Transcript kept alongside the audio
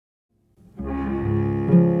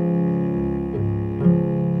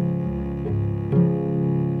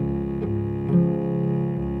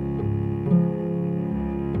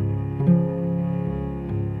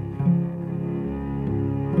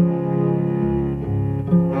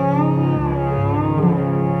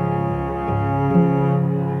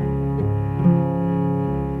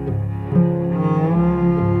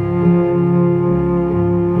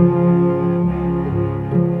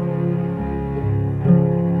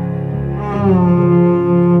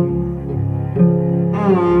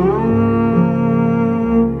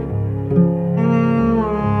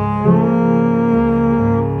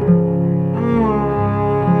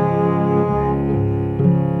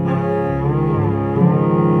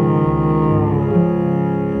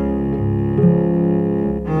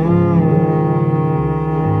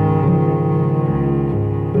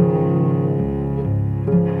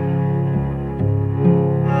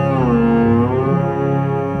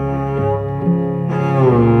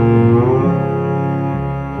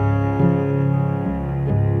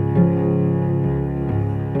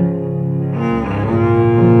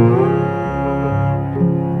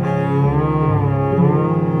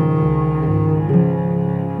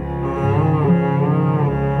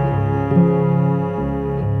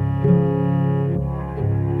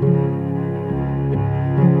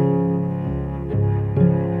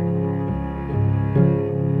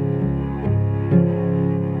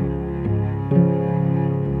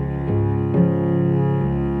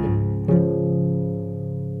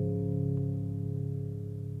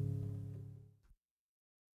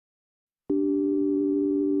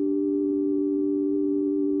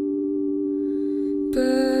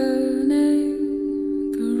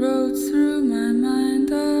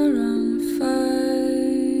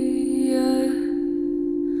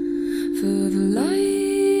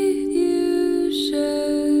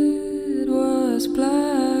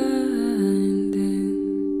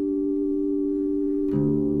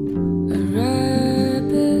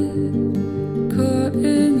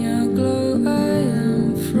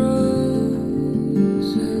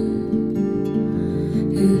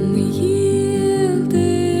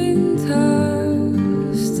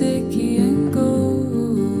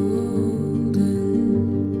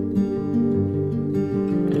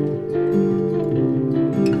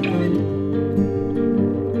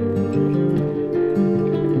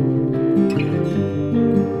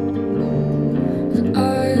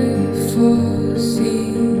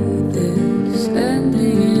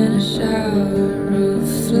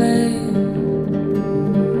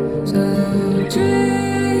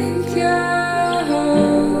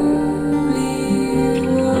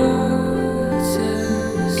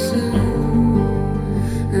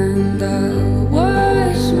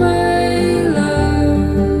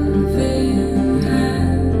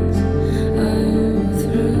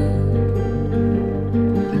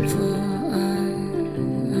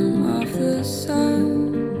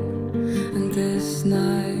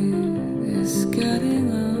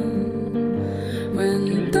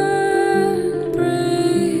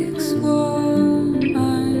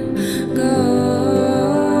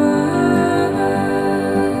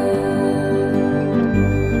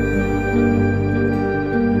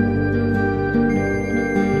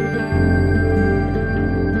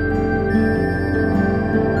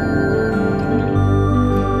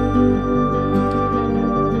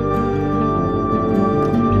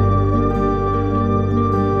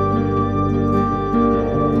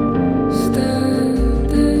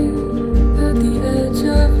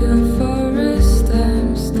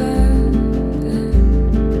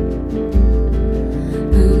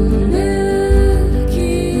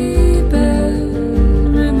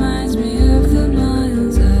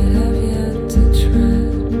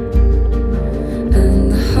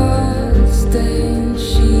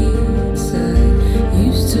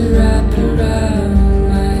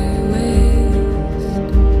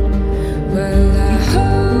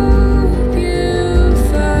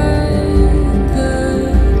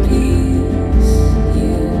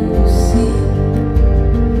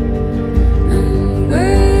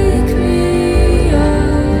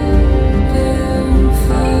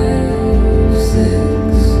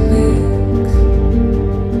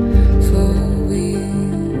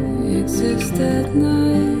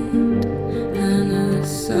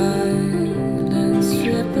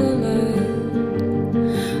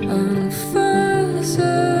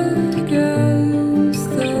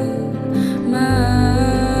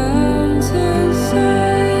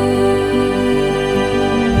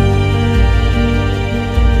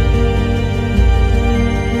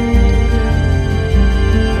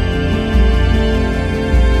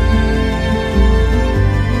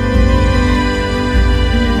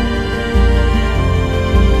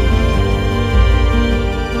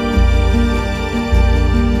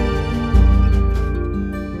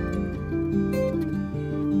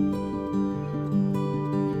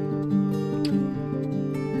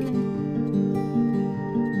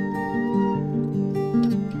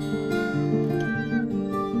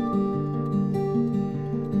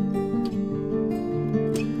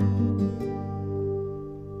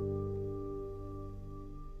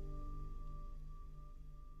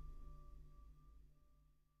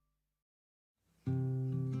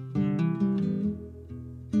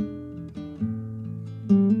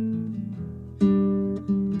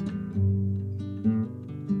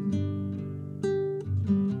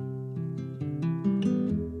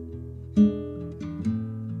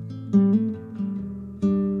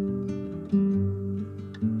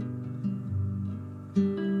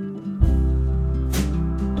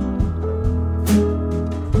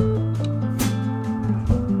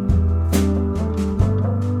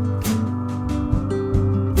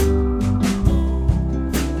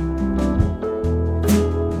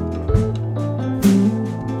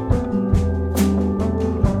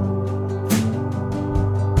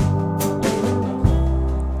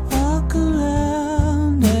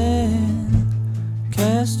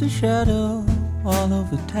cast a shadow all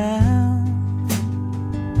over town.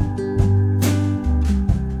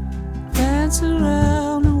 Dance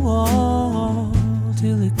around the wall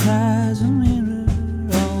till it cries a mirror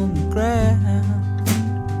on the ground.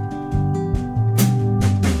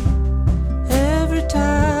 Every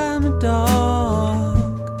time a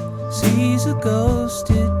dog sees a ghost,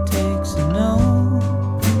 it takes a note.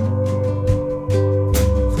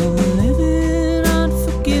 For the living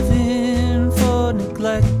unforgiving, for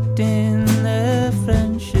neglecting their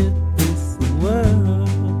friendship with the world.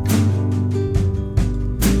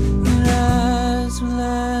 Your eyes were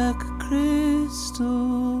like a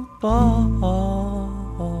crystal ball,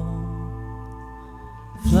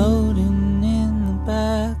 floating in the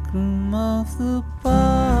back room of the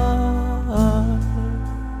bar.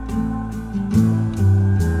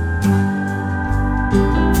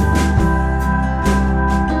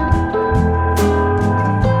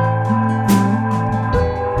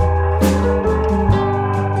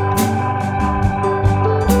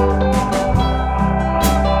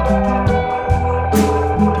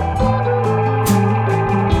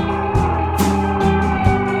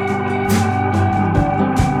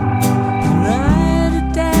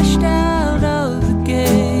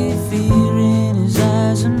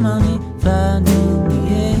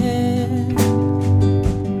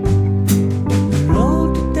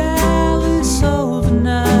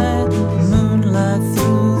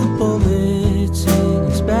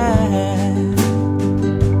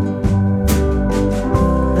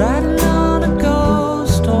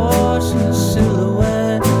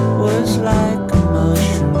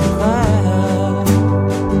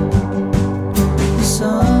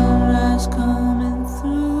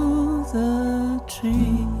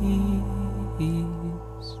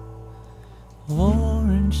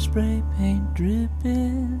 Orange spray paint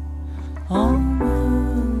dripping on the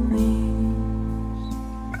leaves.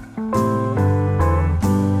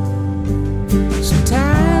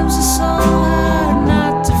 Sometimes it's so hard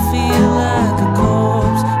not to feel like a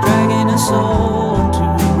corpse dragging a soul into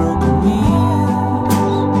broken wheels.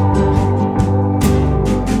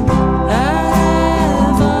 I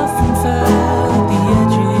have often felt the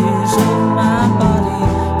edges of my body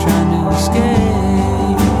trying to escape.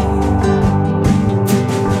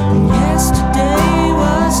 Yesterday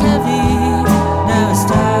was heavy, now it's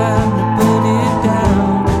time to put it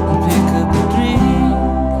down and pick up a drink.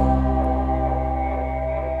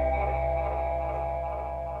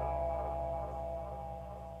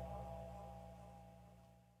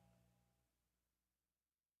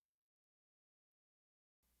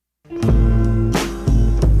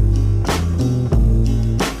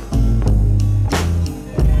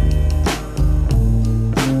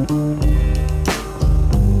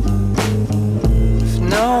 If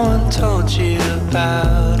no one told you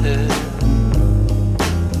about it,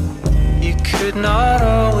 you could not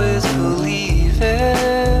always believe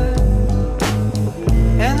it.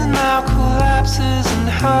 And it now collapses, and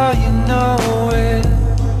how you know it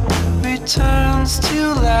returns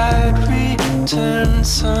to light, returns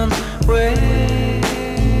some way.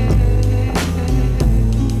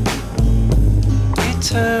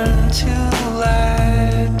 Return to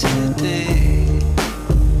light today.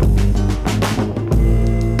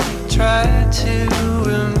 Try to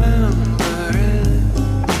remember it.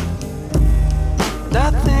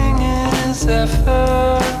 Nothing is effortless.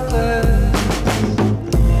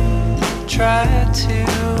 Try to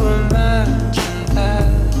imagine that.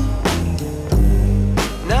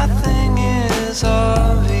 Nothing is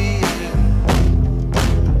obvious.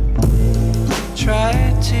 Try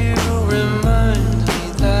to remind me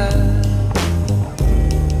that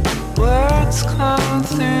words come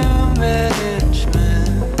through management.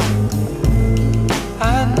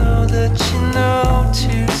 I know that you know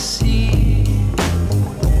to see,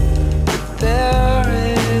 but there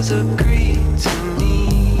is a greed to me.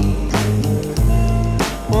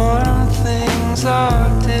 Warm things are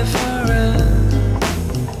different.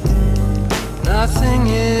 Nothing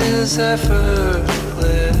is effortless.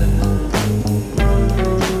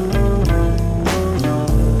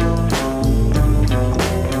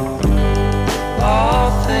 All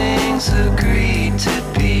things agree to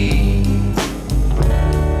be.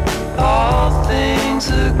 All things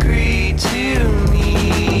agree to me.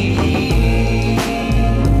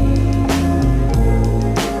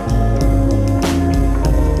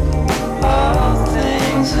 All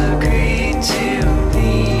things agree to me.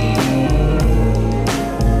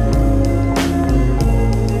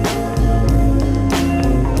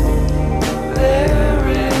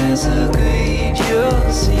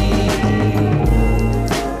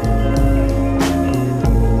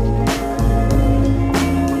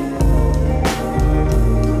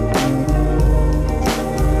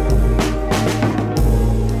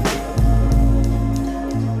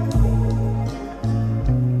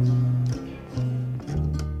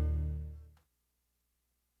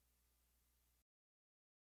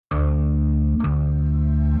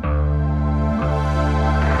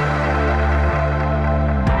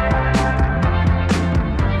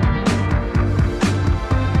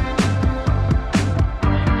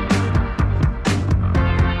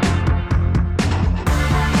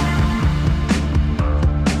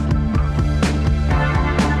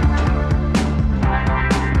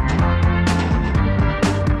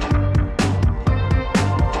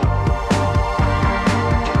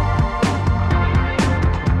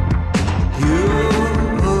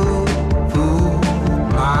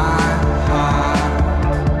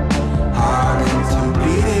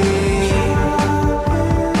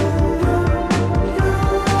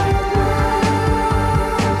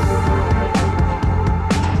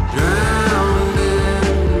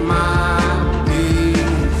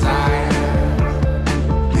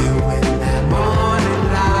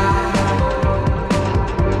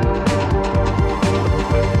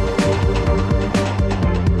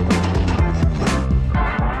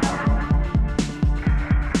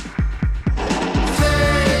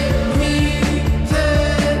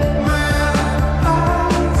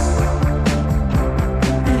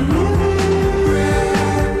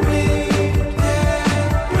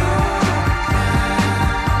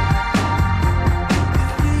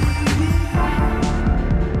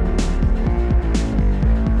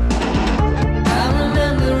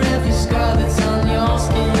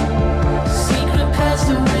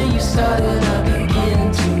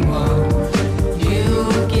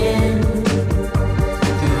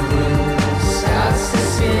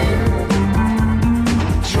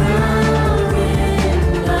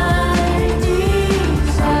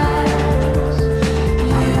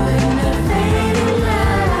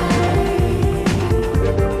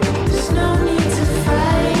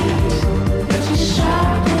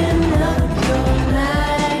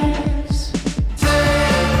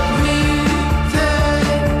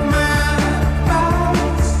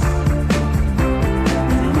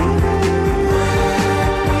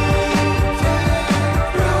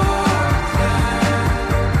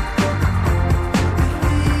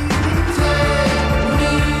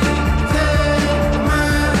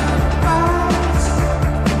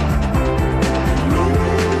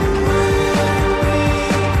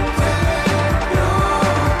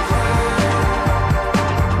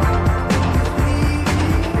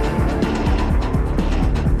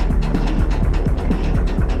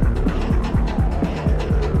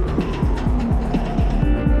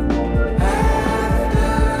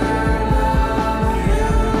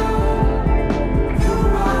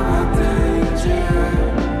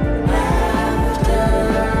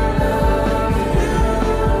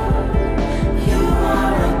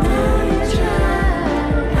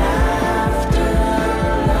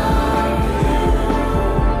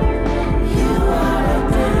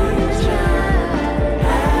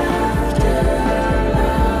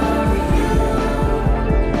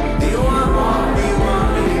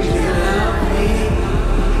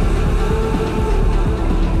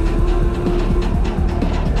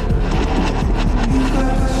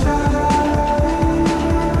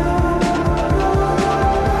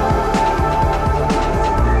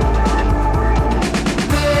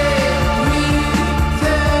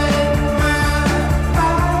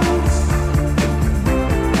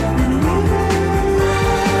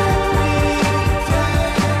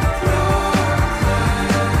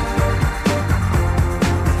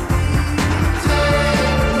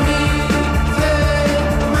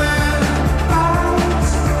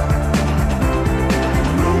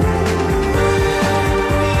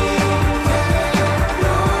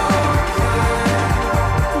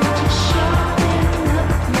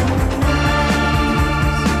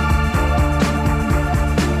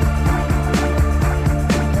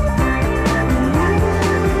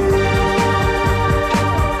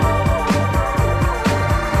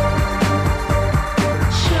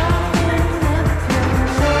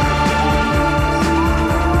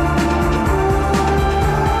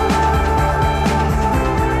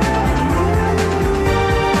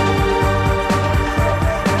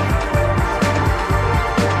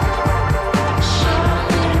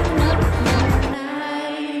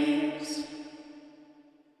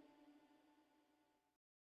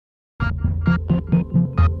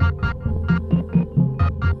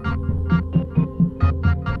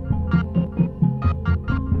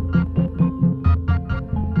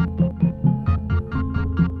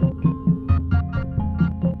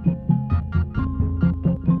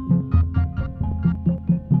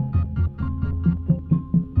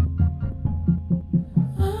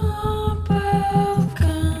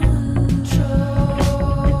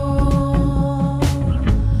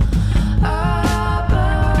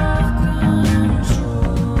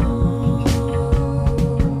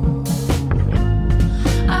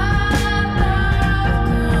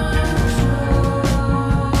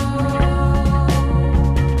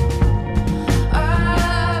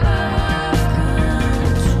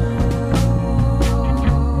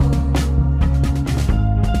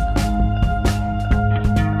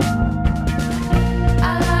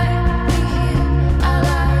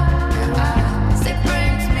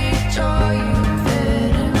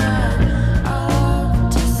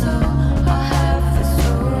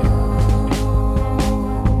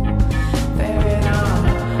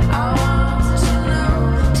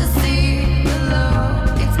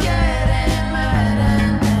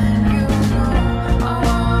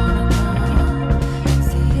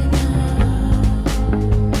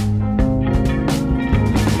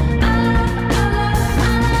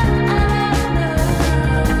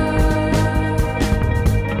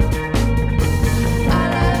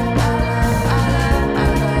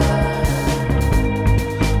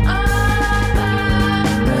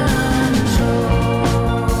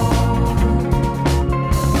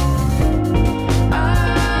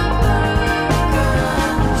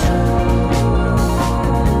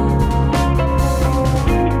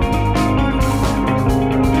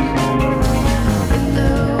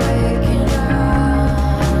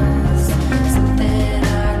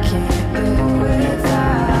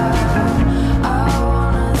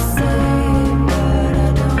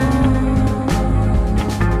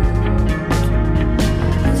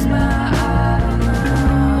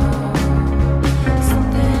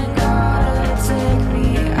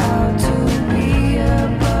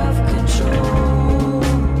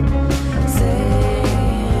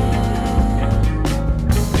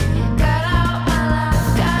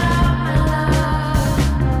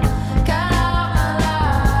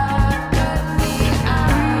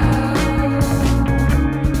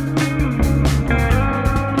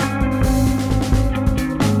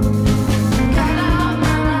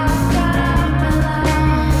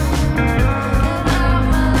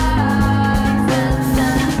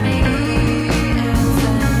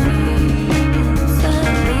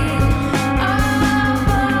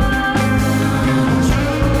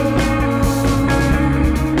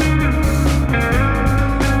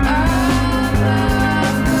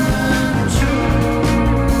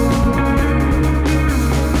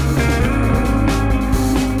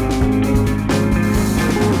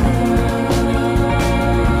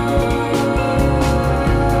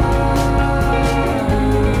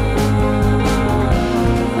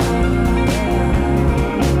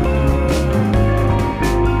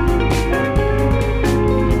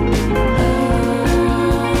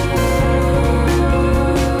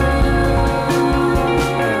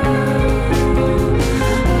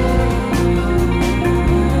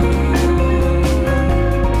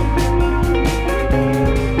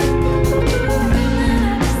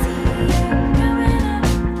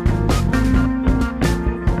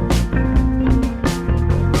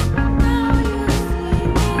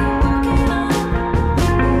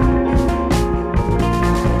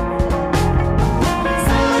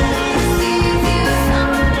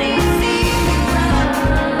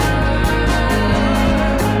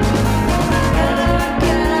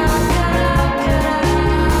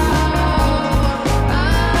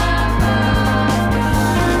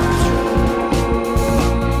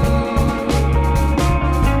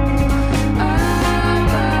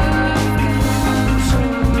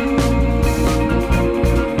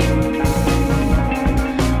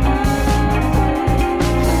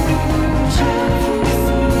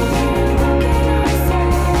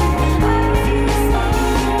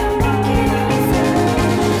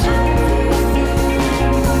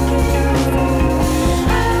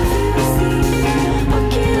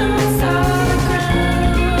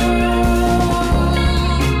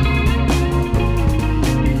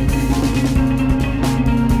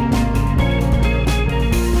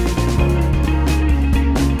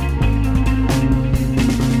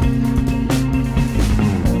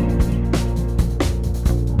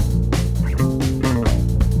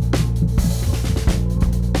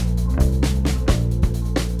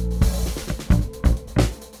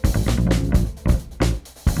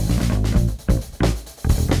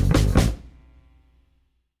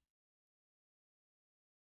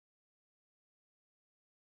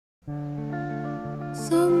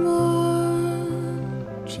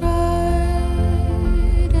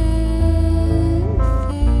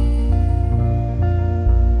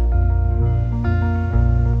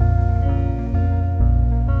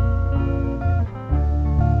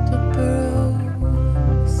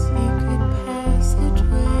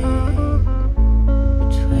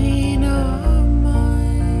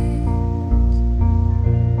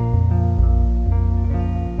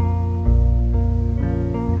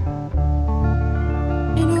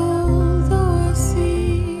 In all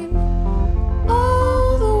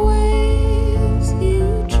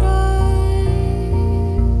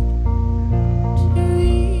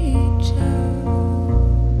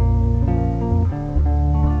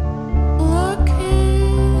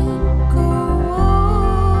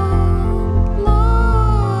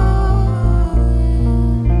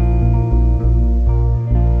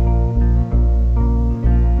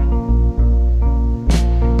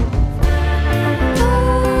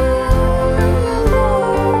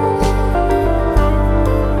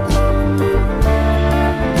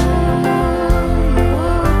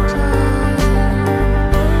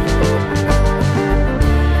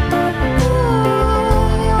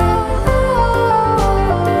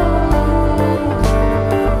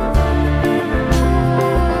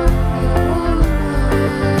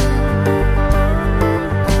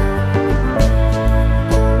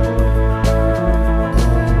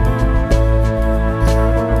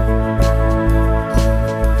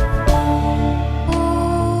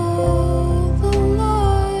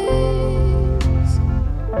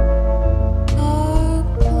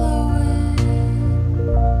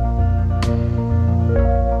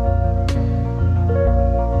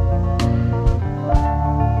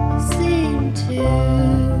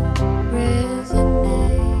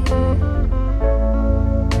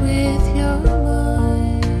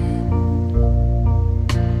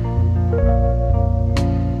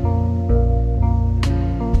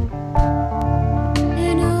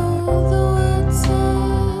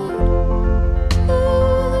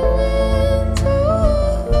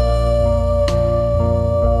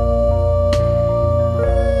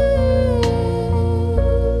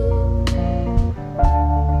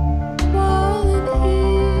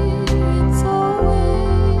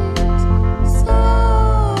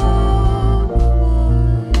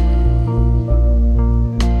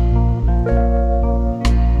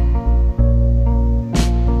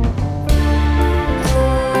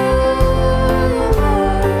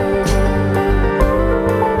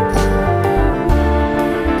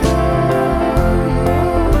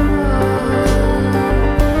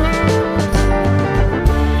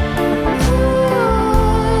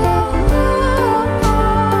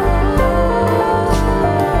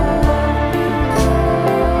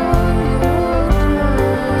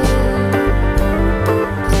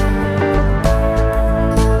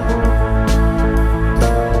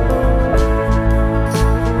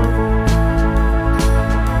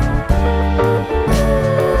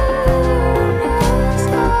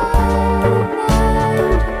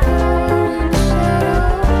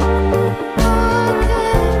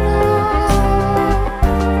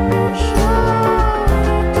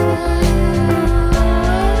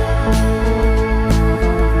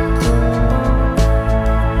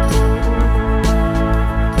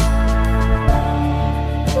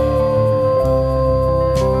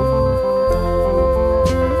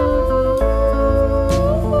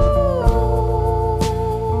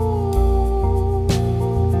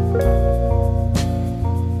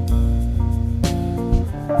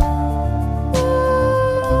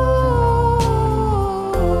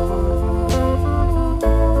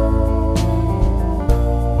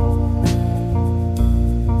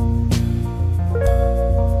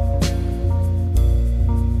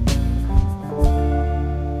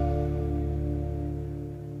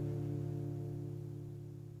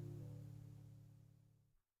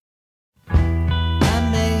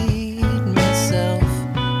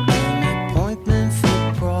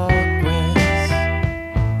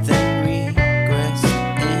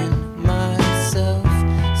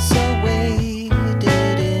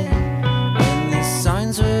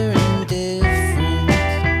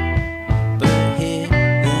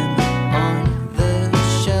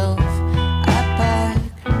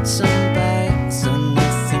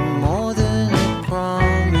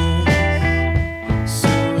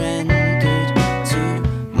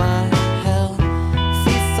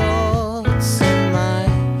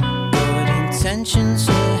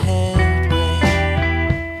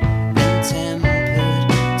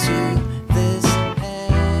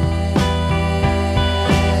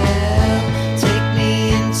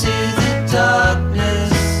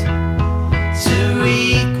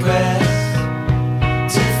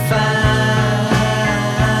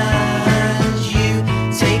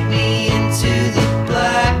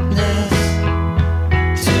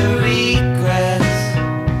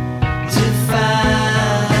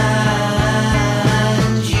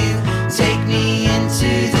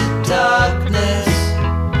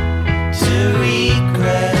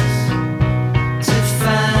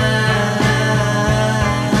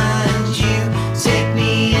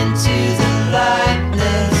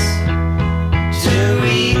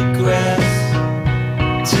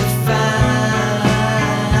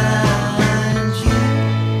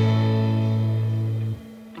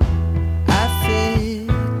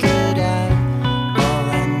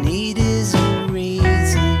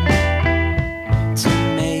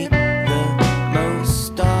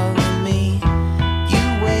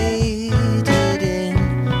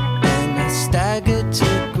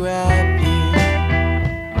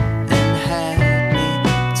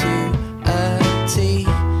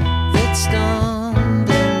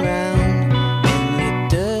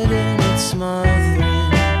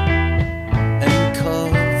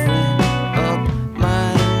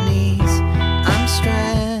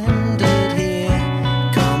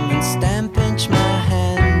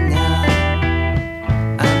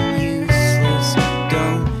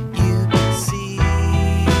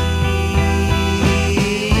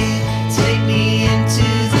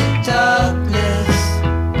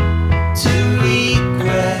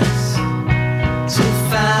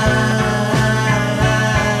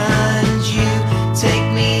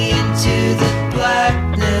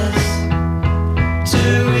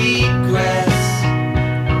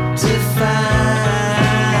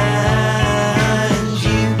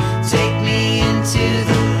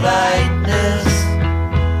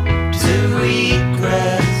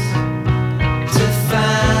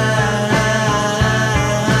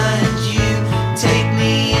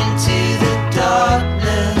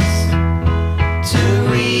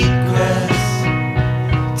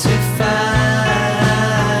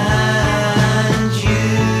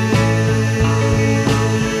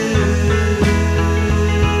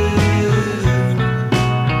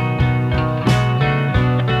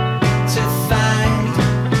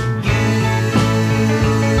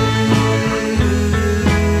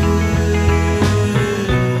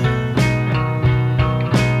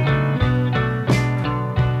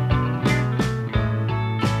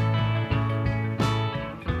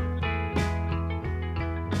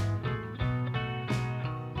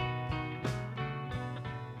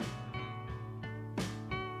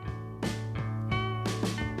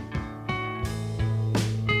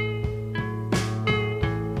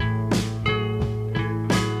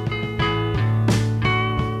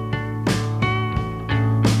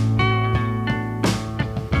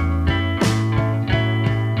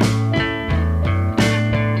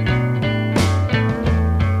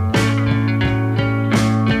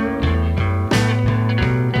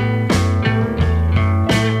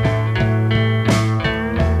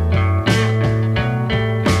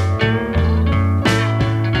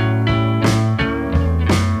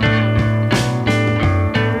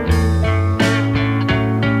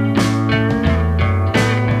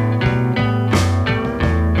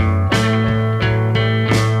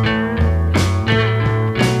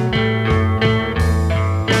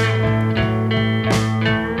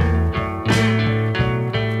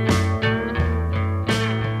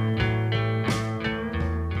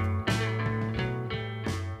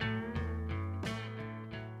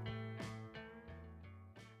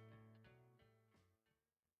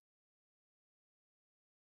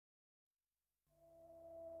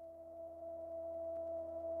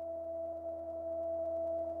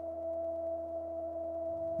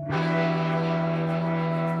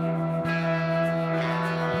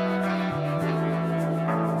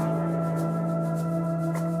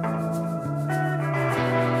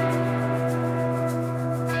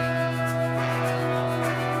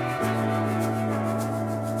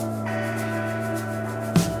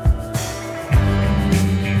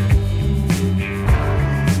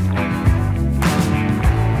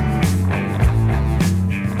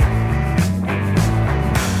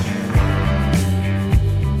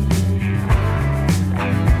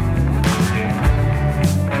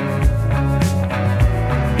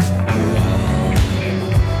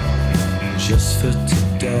Just for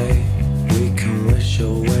today, we can wish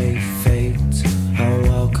away fate and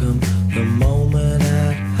welcome the moment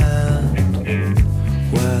at hand.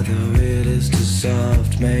 Whether it is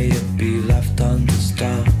deserved, may it be left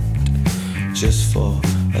undisturbed, just for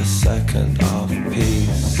a second of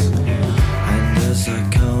peace. And as I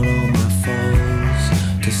count all my foes,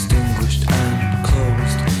 distinguished and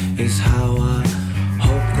closed, is how I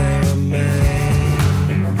hope they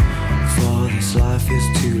remain. For this life is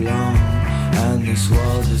too long, and this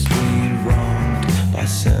world has been wronged by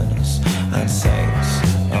sinners and saints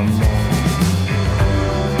and more.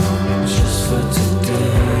 Just for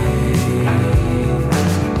today,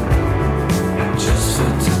 just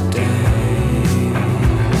for today,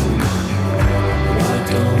 why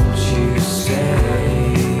don't you say,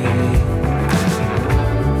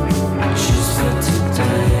 just for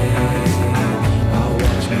today, I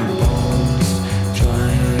watch my bones try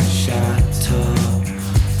and shatter.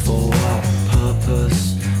 For what purpose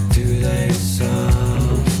do they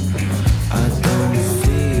serve? I don't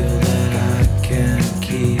feel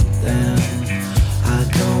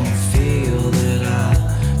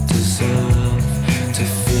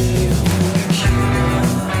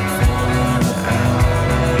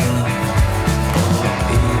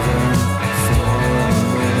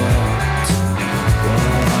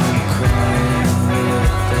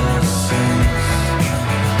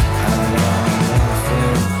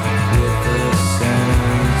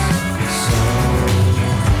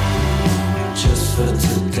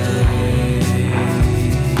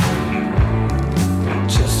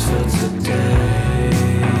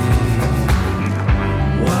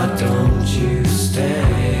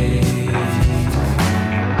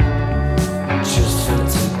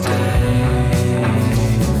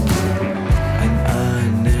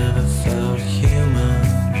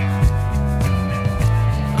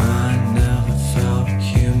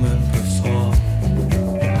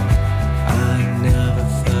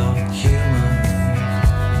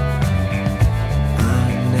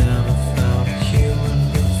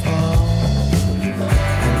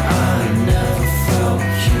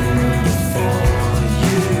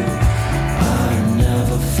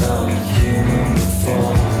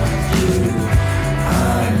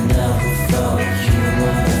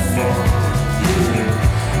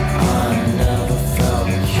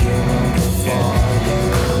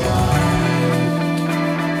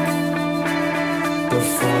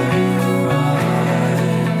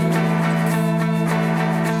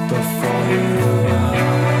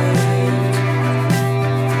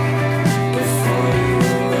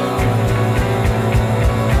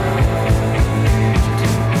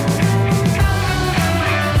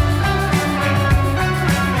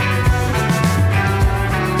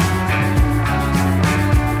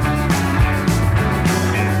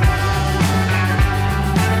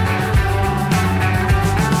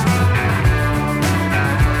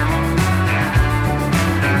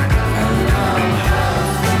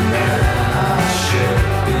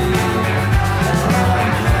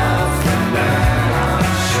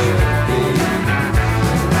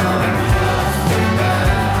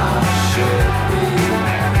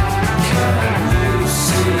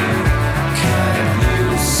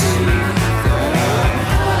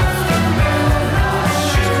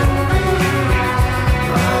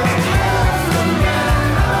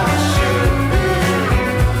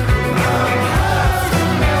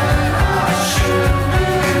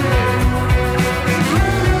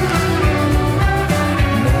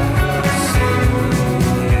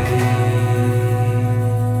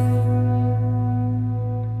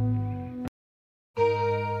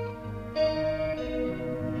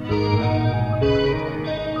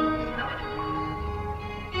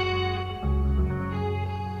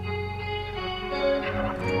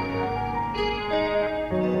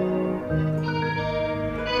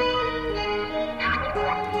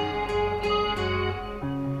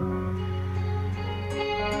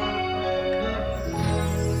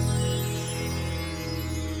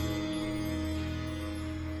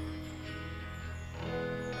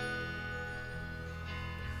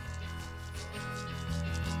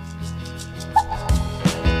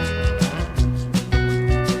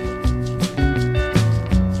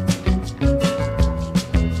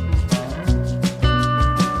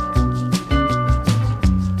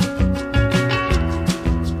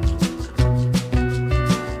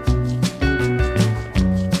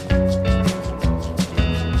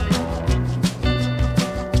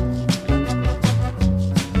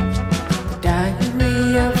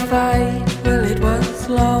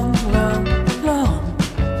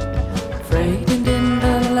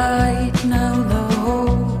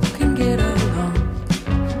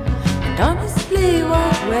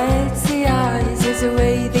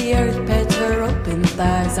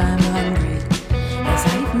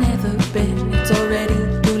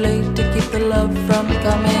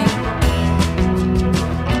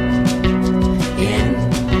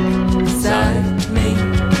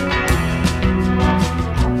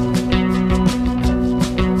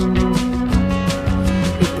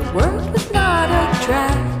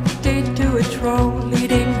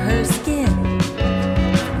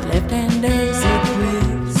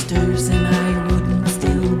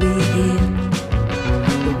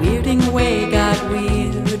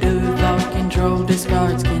control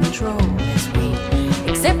discards control as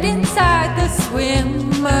we except inside the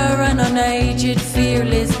swimmer an unaged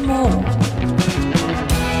fearless moon.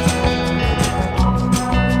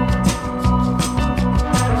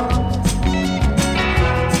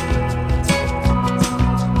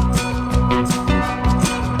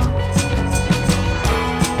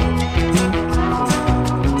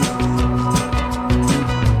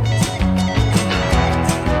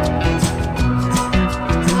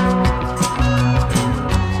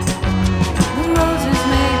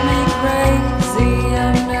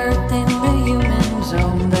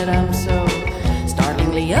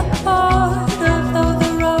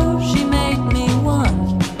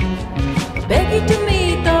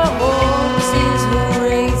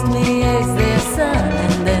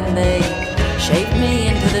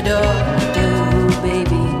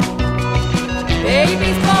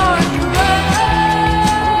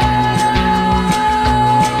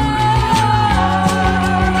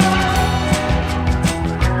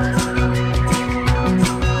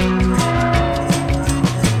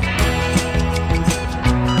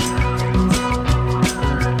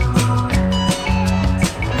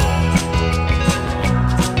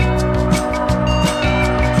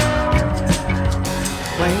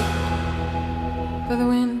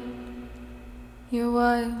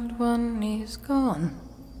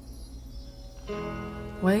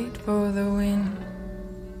 Wait for the wind,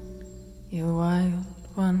 your wild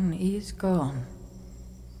one is gone.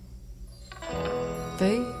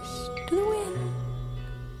 Face to the wind,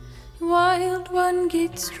 your wild one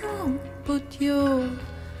gets strong. Put your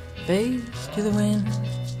face to the wind,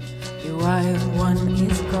 your wild one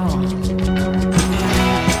is gone.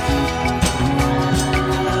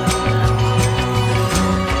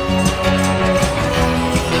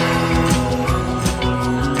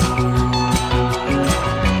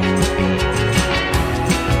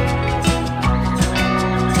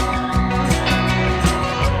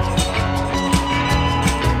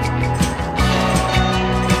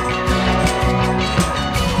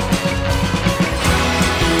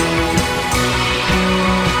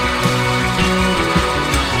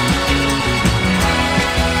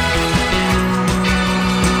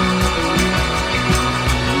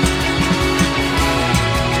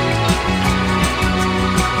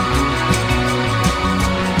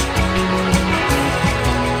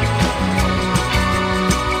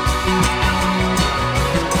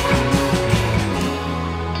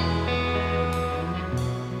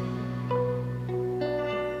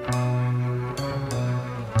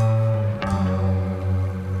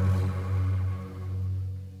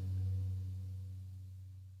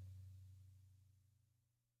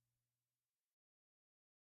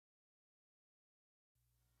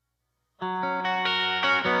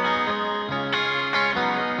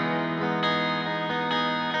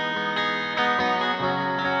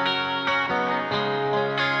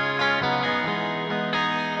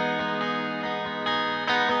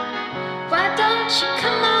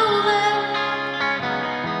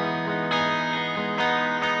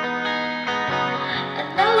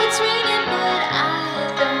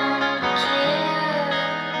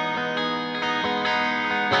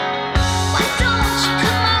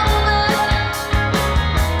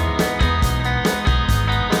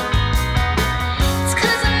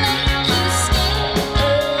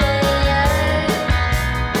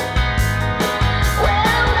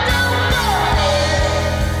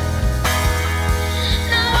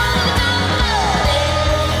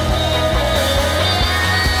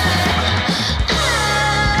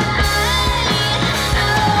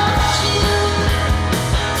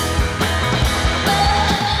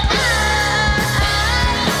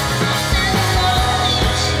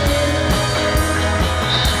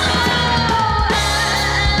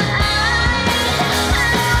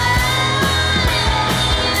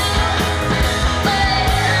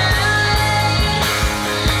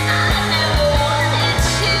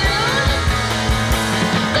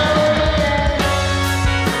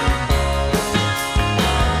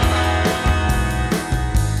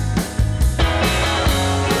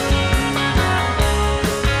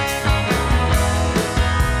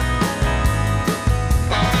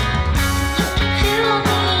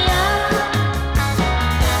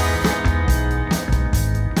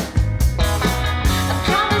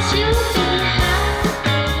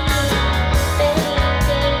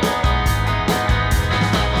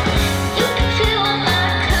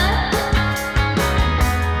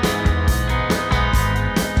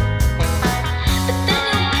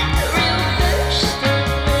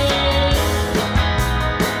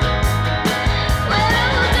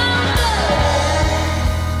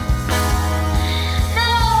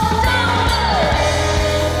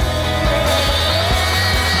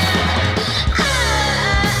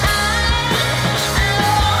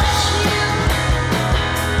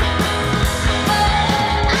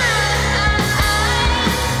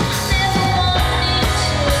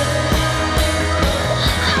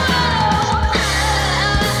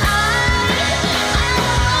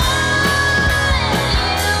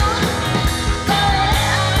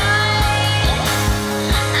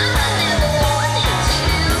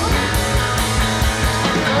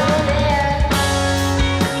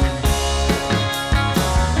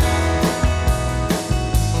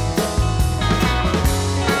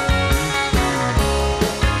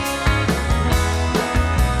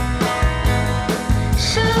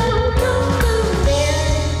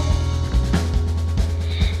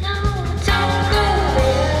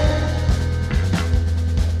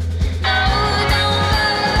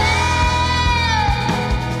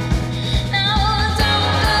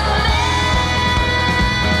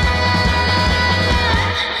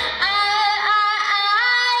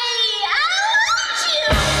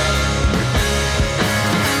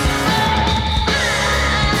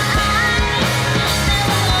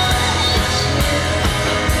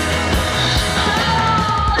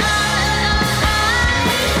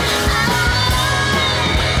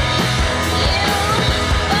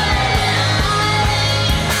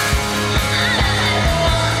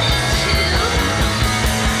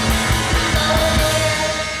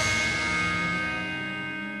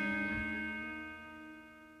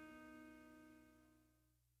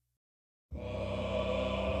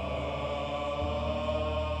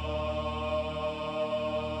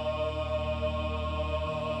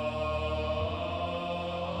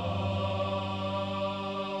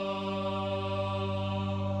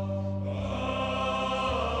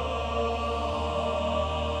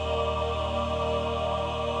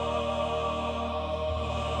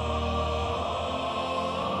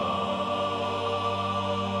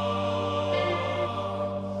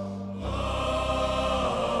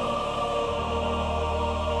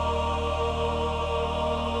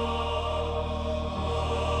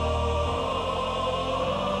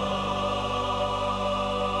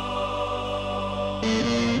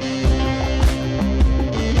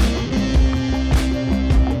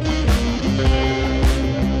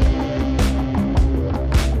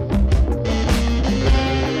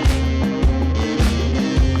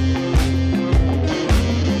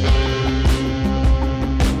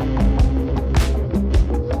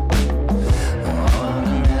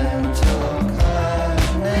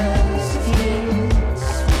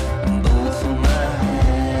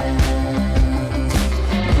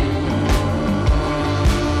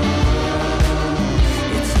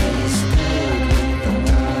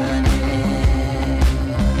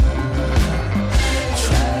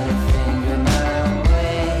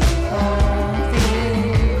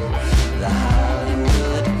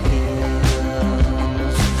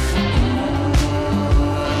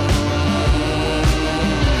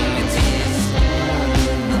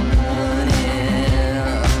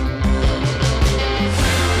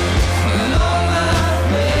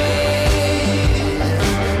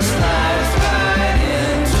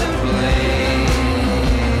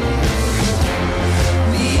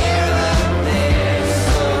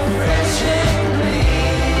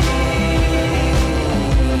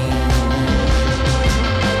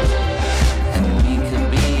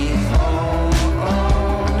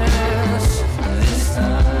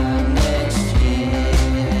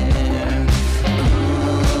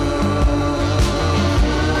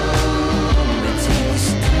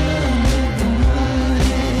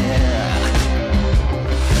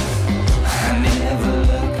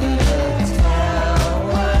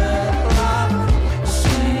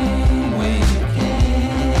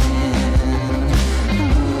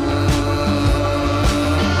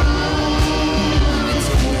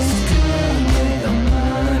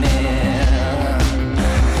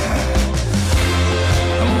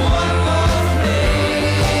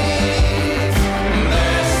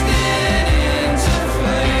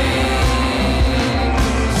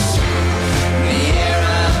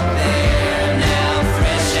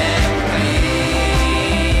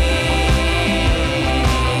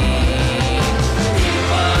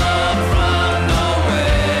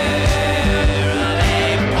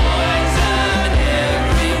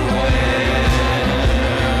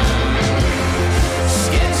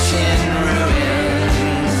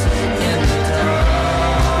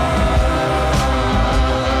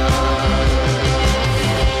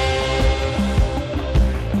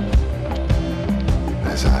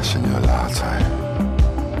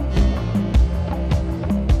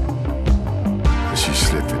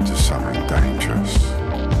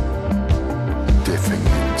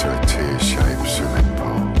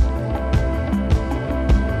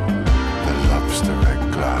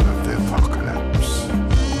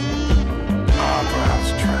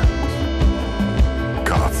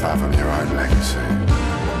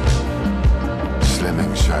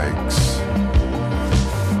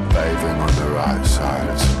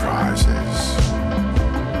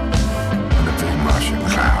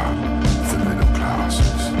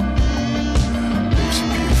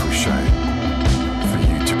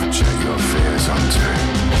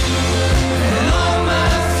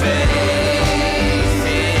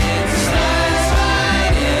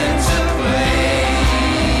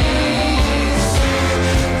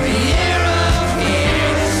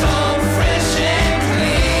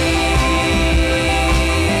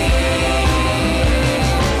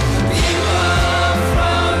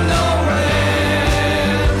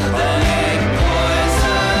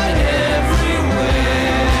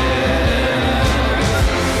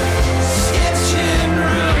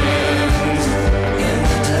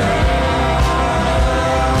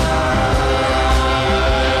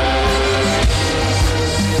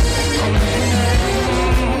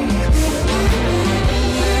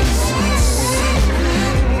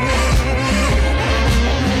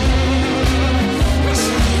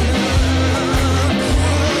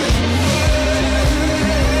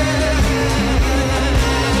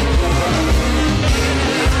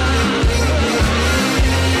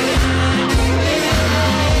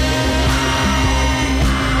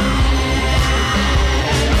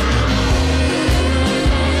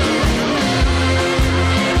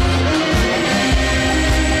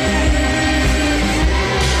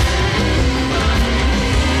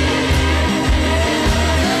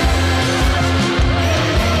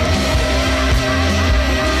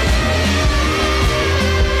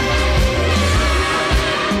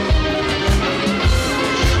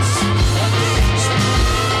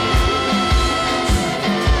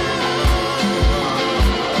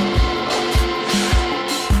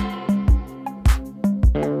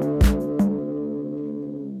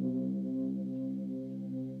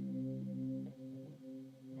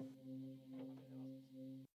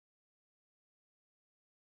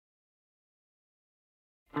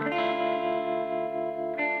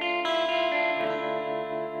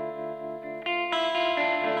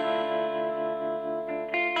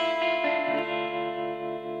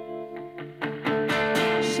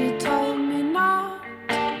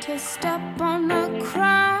 you step on the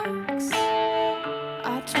cracks.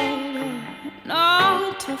 I told her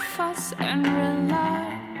not to fuss and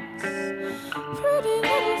relax. Pretty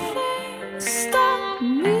little thing stopped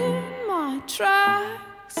me in my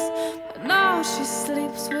tracks. But now she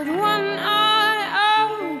sleeps with one eye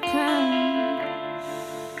open.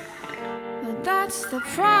 But that's the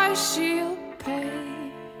price she'll pay.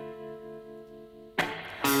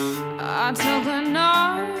 I took a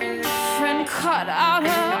knife and cut out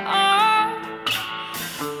her arm.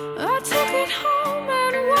 I took it home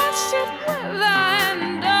and watched it wither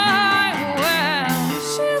and die. Well,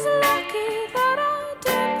 she's lucky that I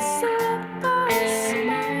didn't slip her a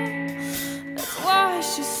smile. That's why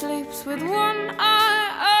she sleeps with one eye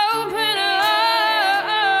open.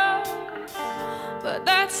 Oh, but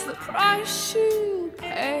that's the price she'll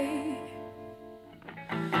pay.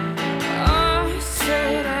 I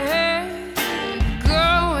said, hey,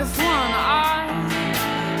 girl with one eye,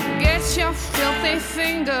 get your filthy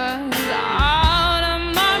fingers out of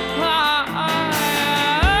my pie.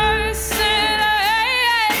 I said, hey,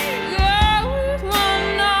 girl with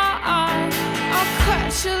one eye, I'll cut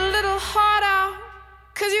your little heart out,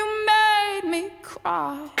 'cause you made me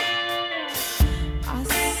cry. I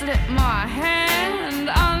slipped my hand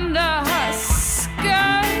under her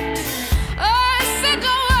skirt. I said,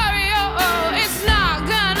 don't worry, oh, it's not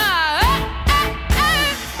gonna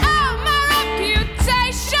my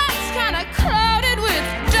reputation's kinda clouded with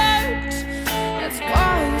dirt. That's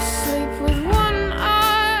why you sleep with one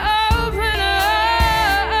eye open.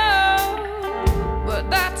 Oh, but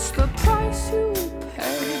that's the price you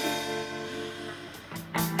pay.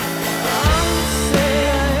 I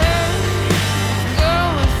said, hey, girl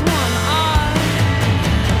with one eye,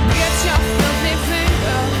 get your filthy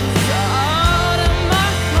fingers out of my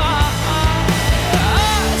pie.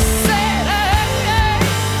 I said, hey,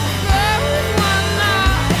 girl with one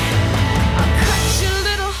eye, I'll cut your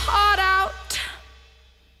little heart out,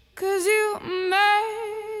 'cause you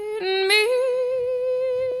made me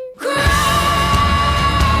cry.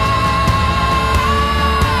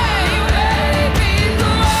 You made me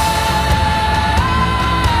cry.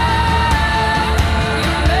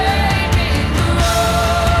 You made me cry.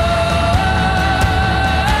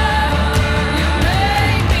 You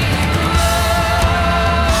made me cry.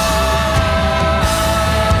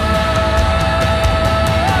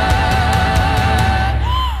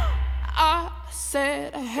 I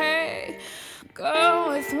said, hey, girl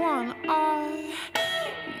with one eye,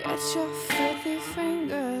 get your filthy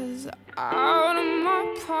fingers out of my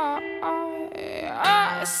pie.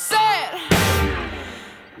 I said,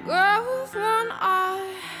 girl with one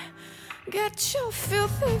eye, get your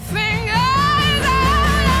filthy fingers out of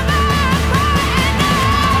my pie.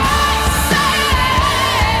 I said,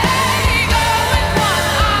 girl with one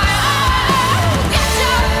eye, get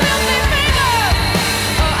your filthy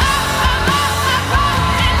fingers out of my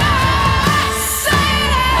pie. I said,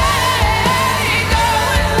 girl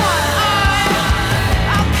with one eye,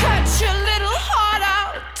 I'll cut your little heart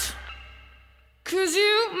out, 'cause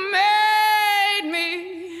you made me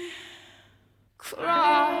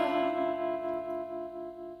cry.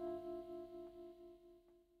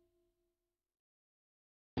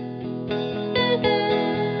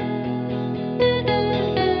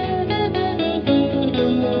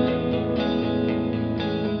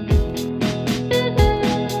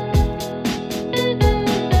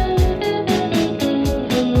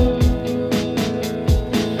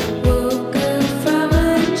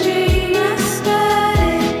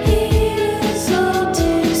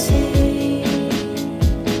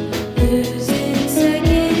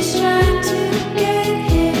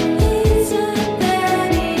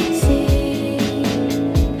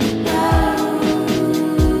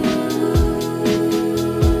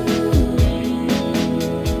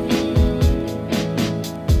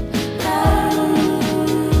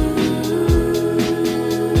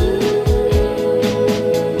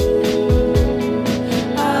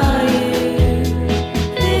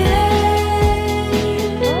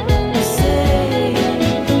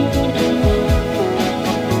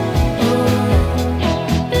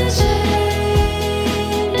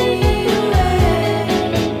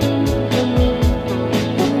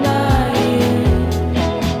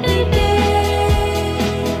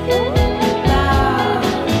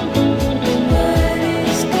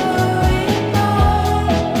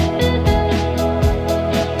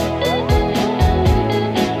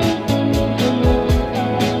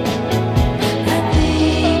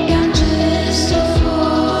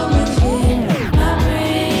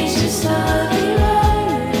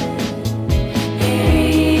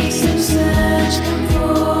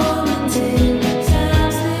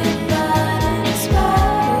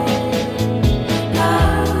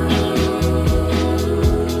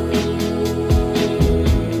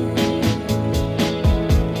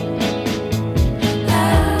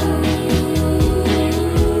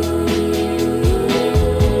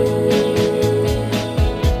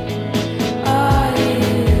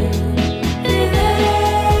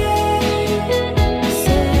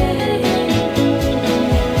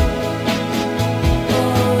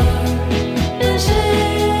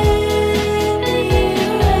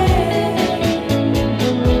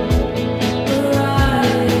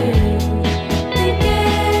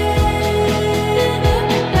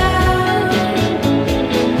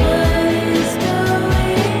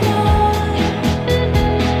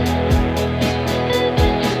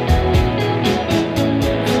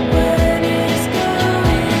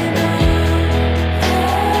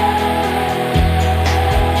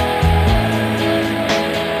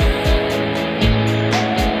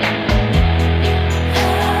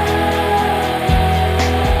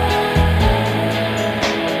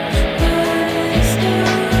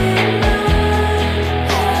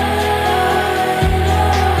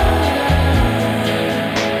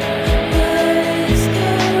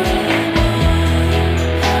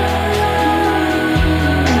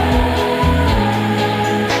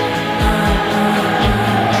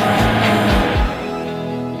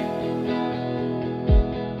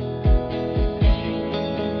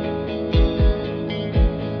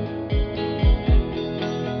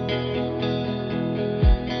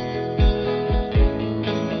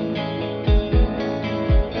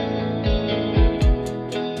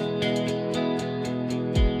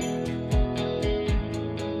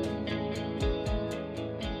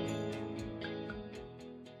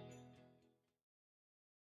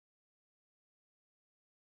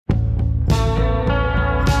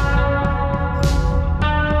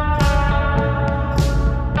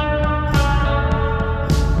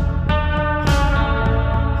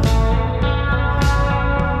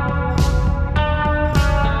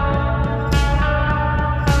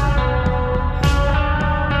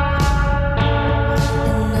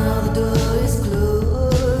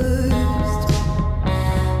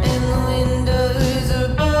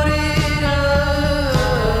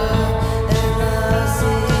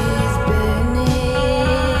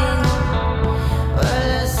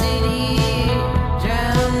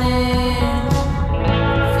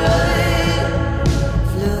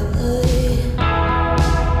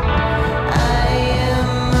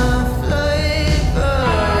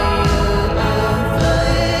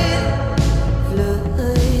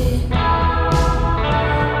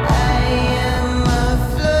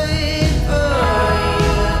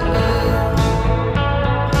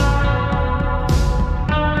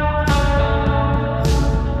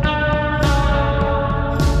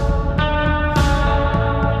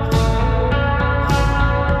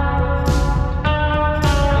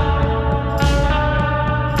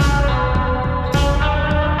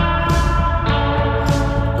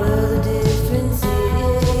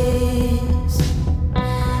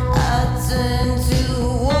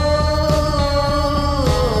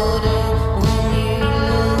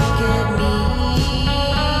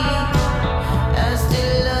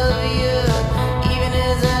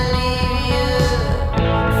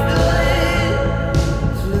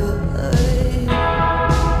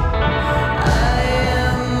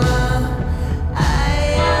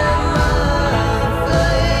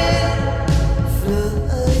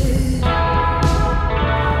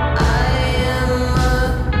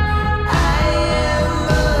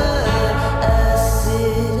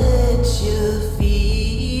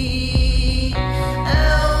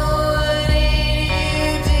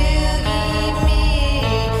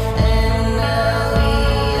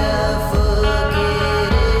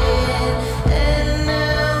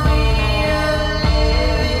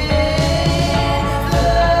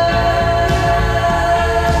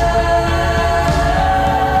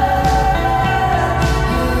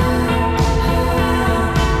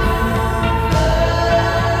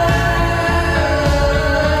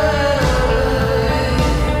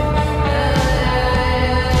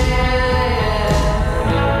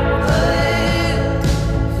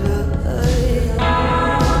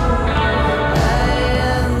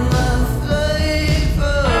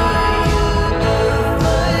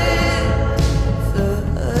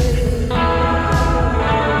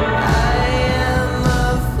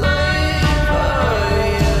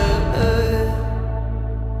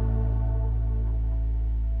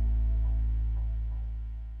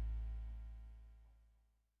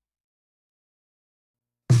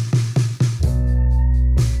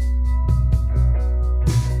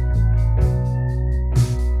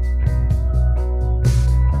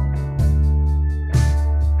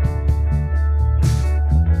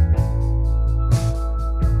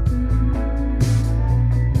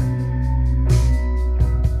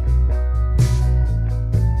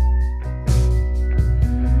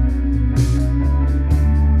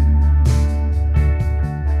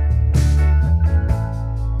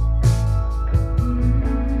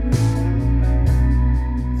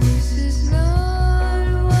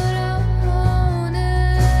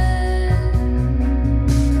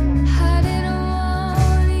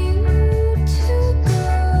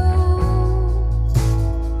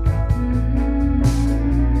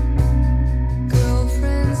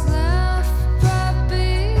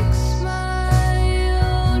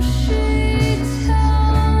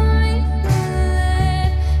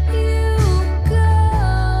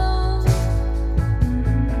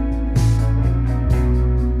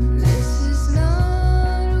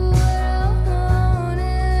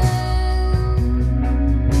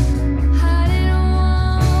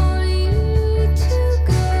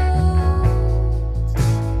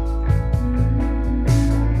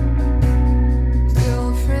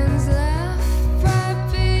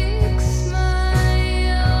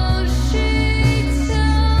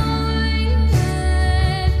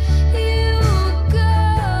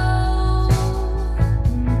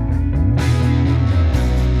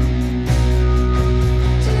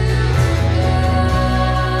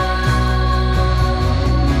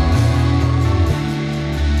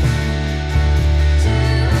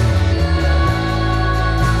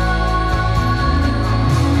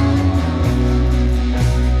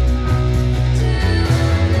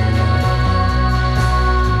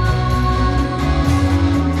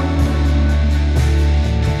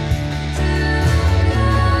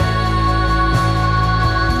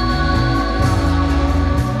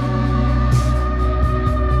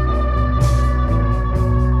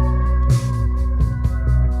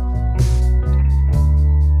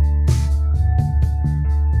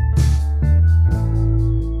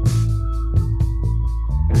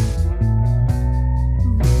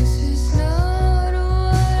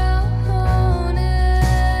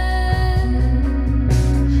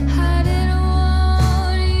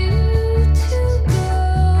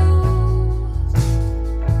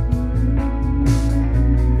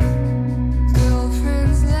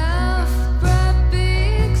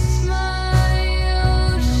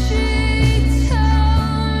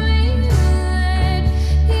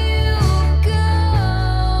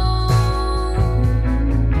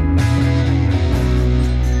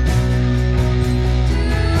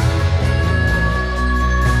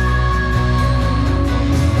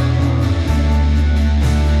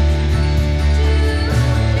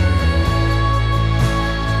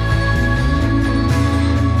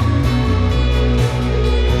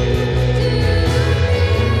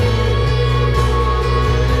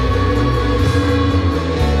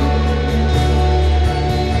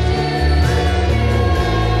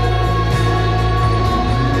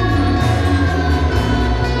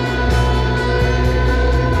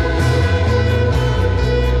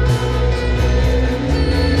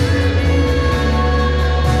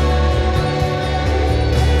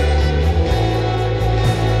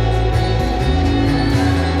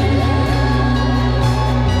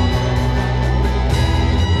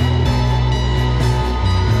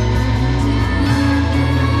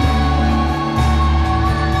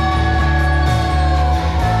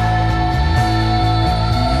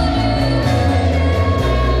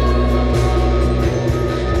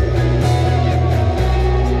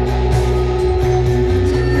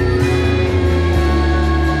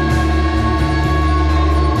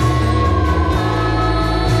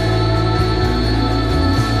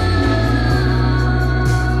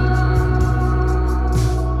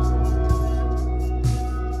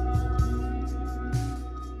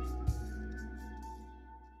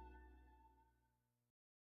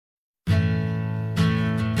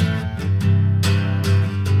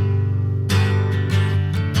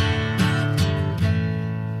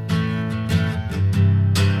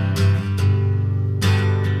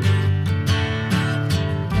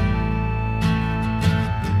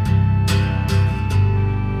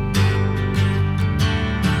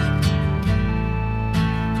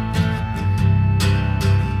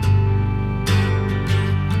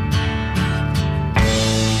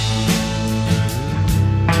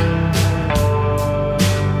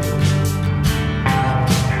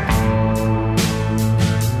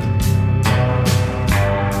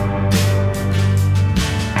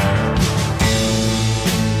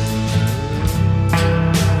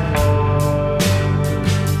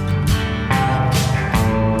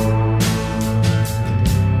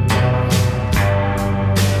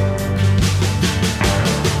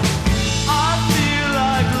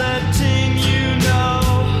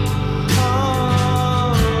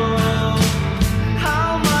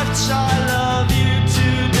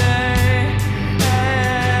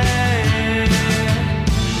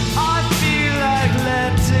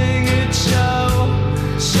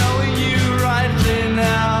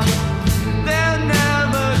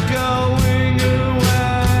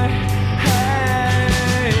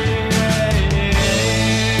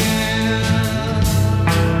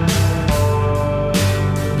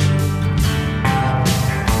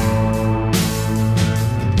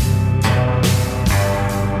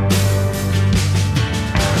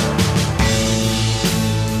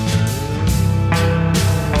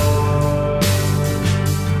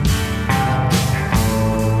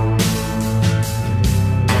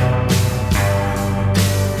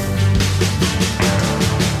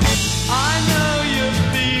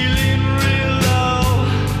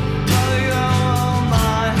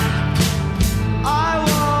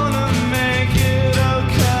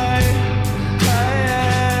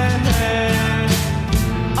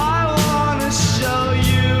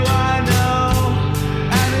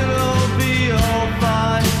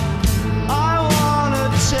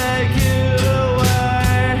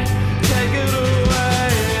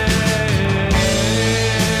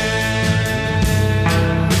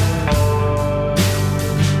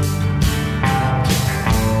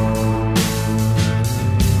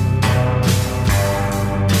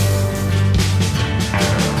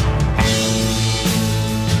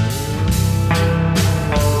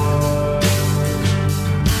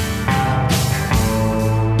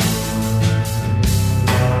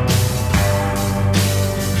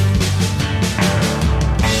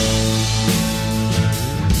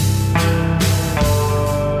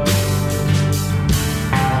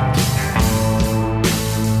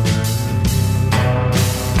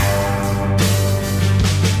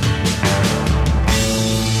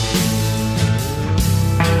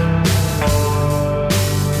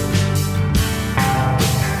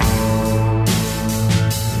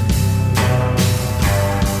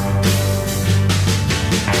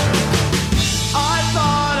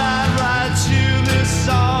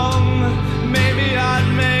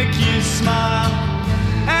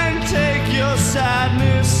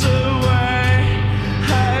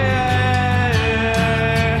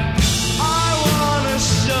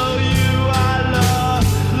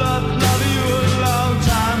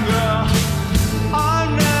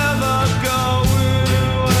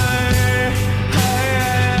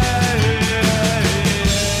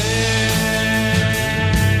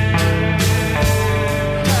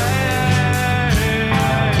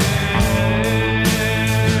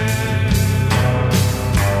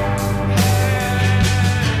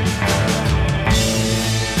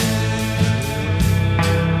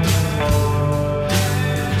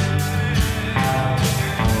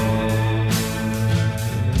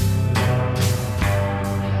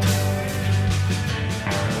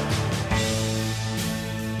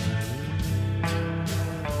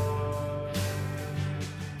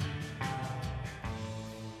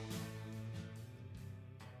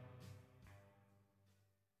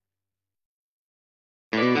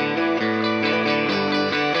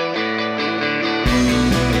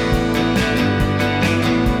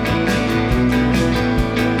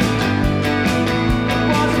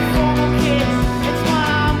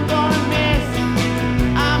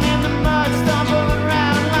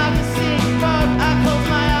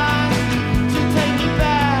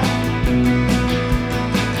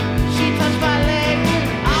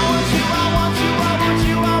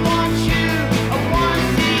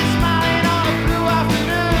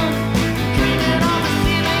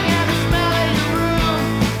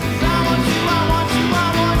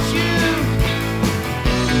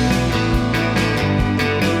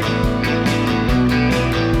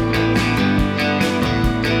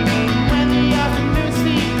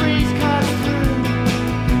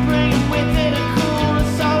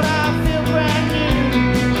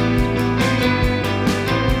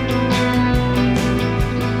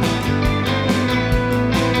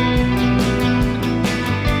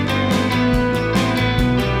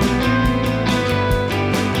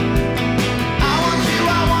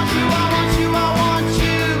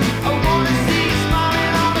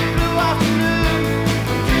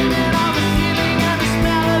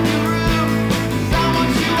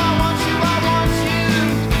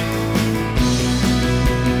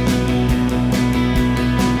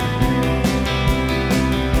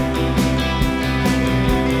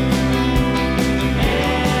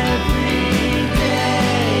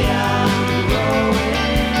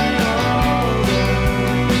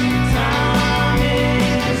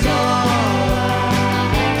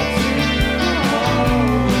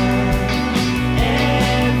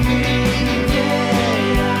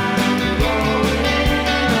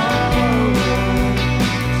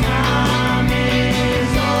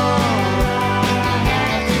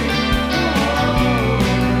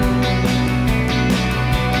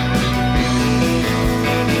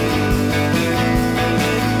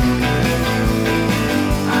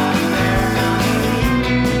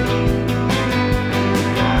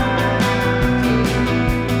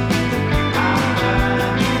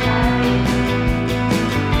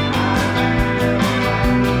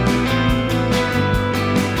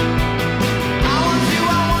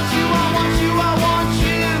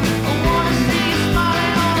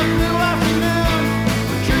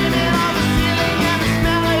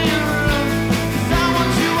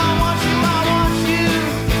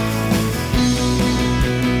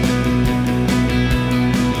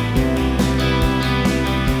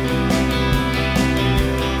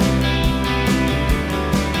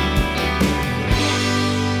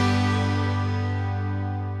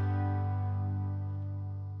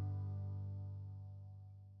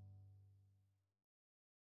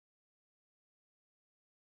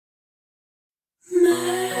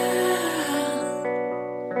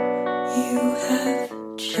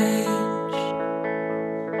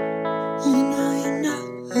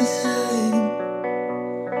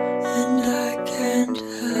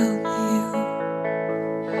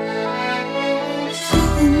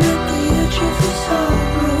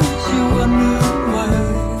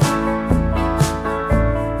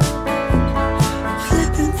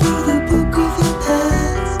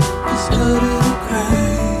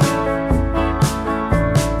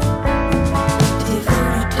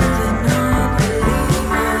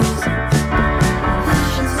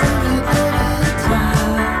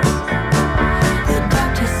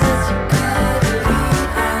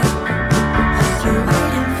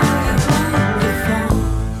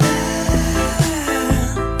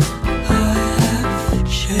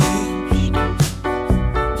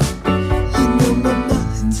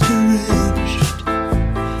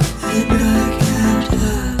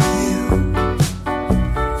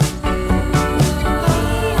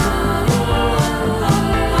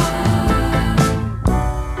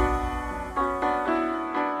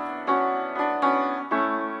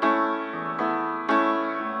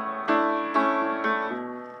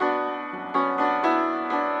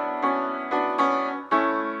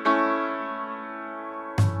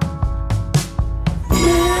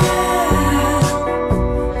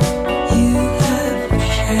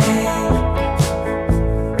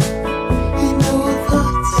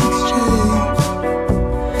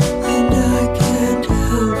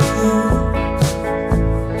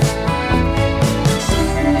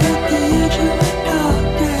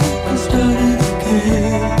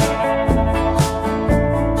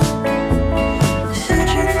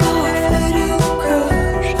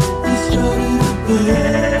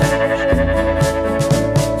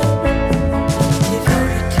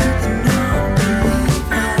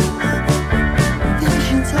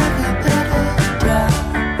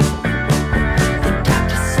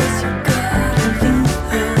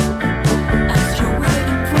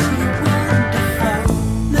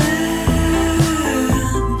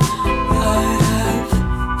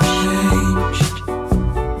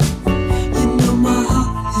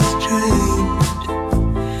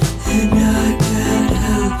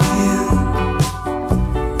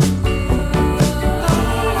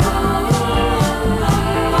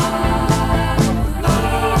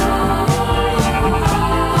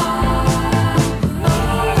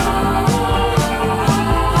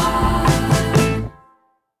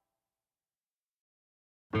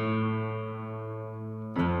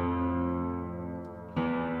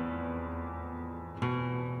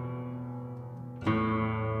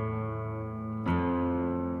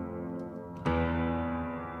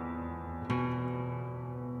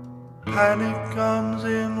 Panic comes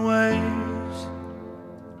in waves,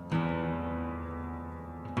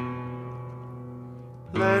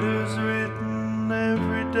 letters written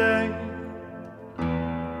every day,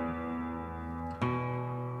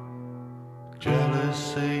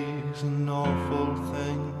 jealousy's an awful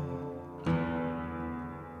thing.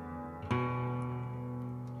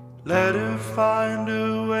 Let her find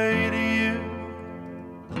her way to you.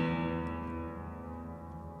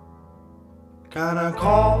 Can I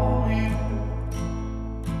call you?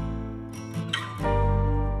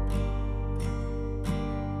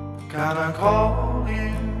 Can I call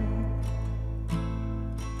you?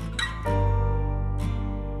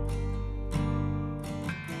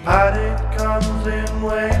 Panic comes in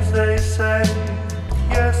waves, they say.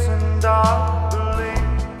 Yes, and I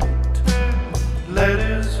believe it too.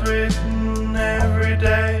 Letters written every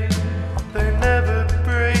day, they never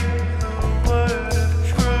breathe the word of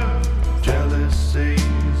truth.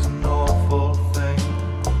 Jealousy's an awful thing.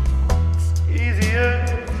 It's easier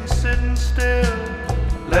than sitting still.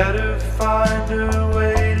 Let her find her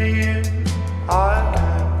way to you. I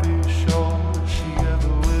can't be sure she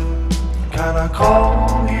ever will. Can I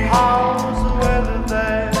call you? How's the weather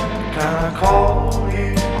there? Can I call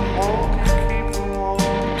you? I hope you keep them warm.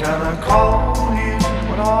 Can I call you?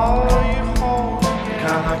 What are you holding?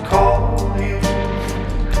 Can I call you?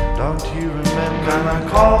 Don't you remember? Can I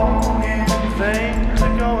call you? Things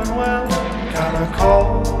are going well. Can I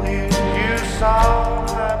call you? You sound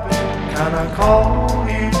happy. Can I call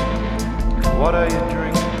you? What are you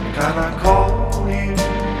drinking? Can I call you?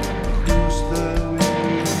 Who's there with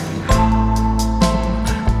you?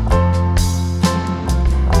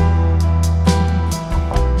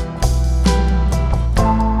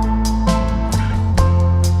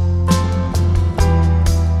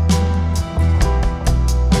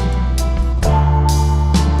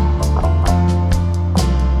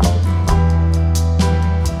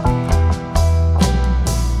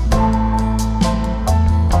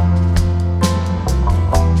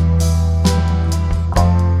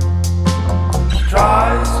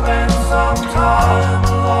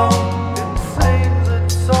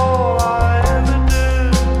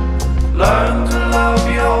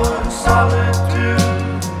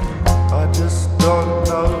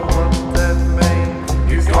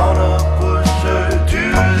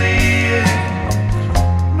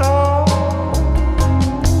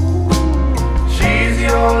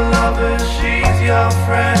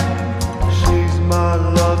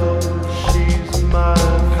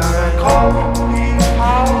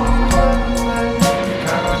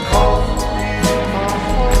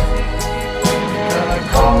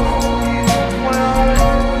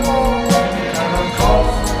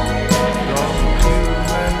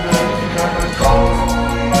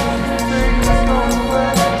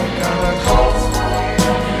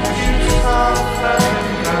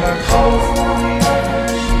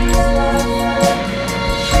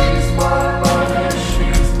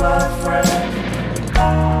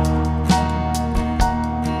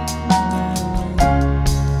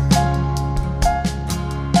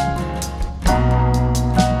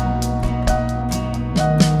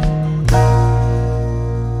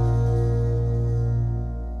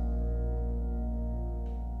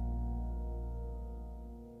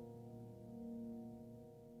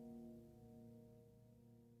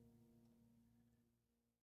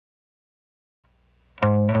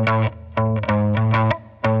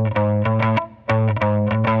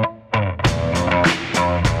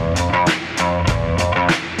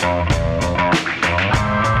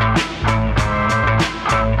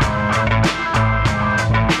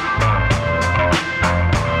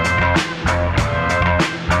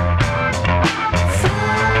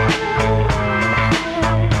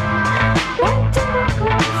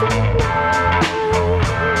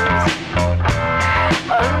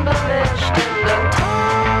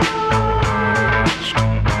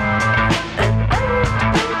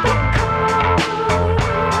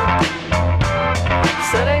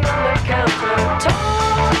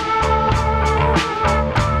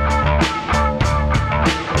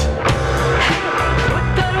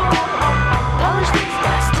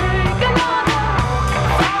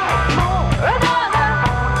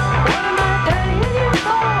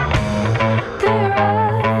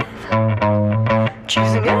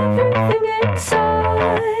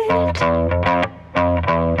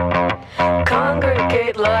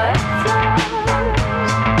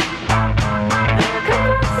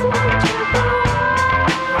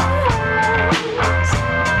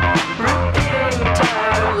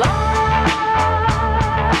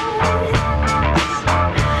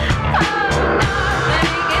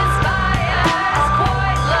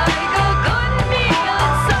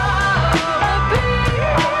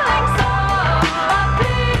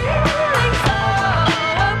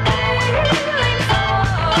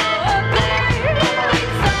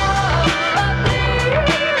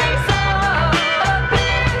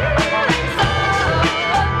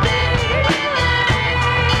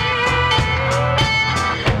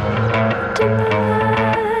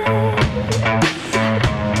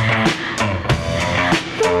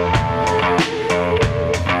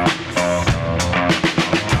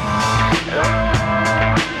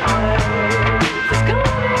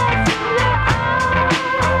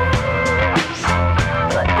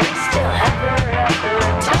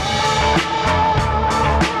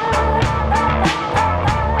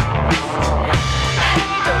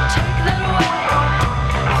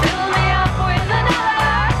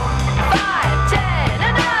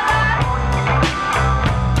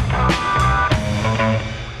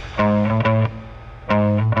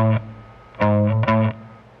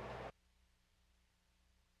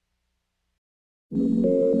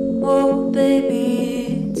 Oh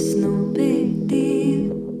baby, it's no big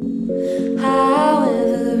deal.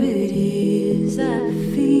 However it is I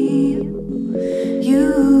feel,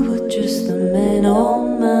 you were just the man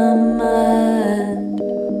on my mind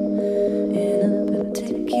in a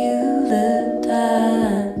particular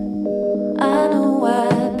time. I know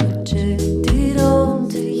I projected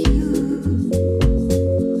onto you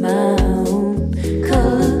my own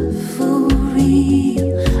colorful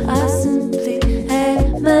reel. I simply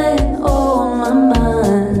had man on my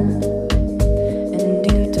mind, and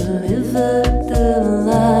you delivered the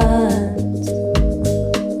lines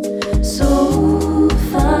so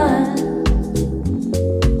fine,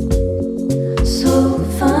 so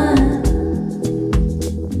fine.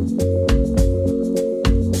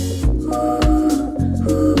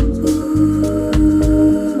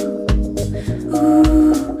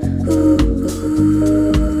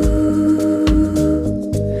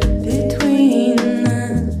 Between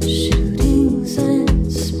the shootings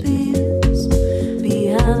and spears,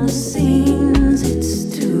 behind the scenes it's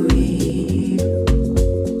too real.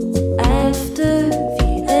 After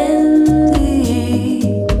the ending,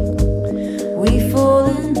 we fall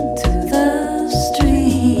into the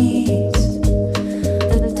streets.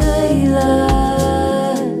 The daylight's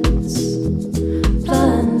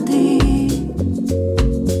blinding.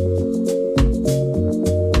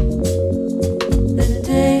 The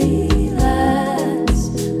daylight's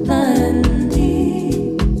blinding.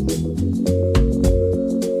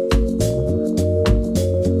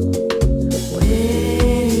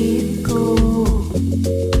 Where do you go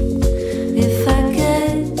if I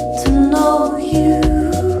get to know you?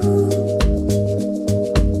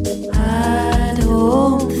 I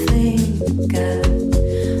don't think I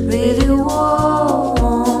really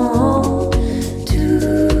want to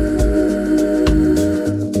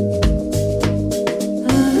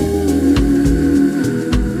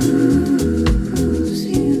lose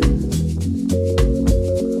you.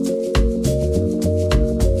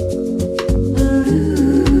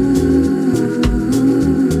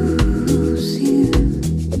 Lose you.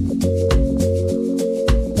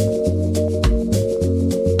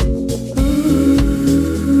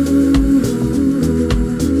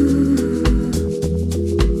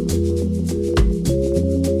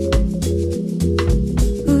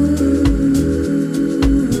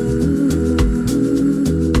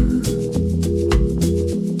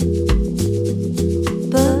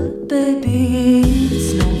 But baby,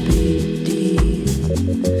 it's no big deal.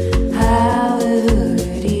 However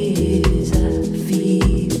it is I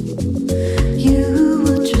feel, you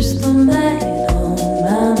were just the man on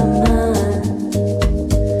my mind,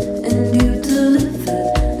 and you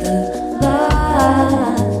delivered the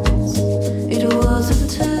lines. It was a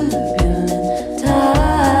turbulent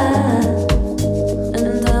time,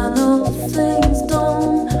 and I know things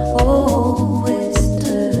don't always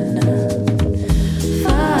turn out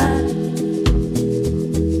fine.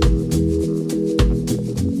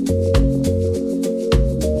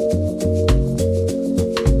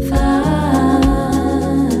 Fine.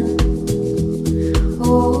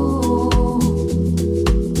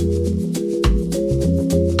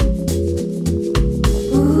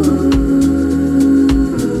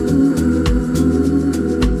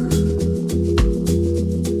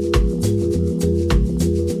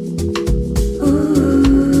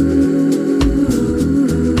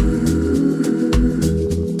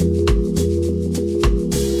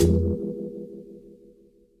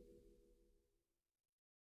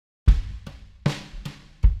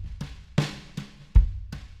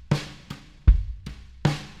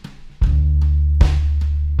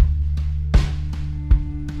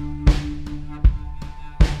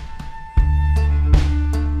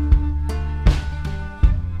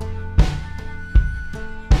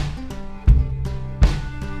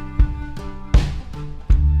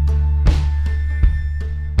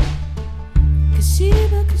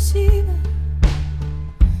 Kashiba, Kashiba,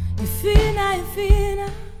 you feel now, you feel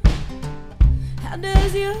now. How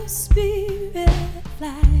does your spirit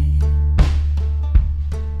fly?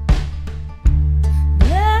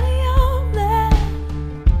 Blood of your blood,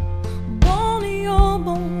 bone of your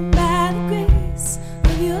bone. By the grace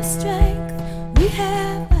of your strength, we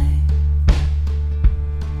have life.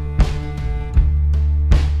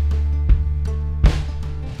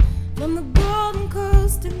 From the Golden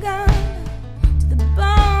Coast to Ghana, to the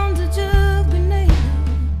bondage of Grenada,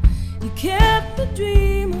 you kept the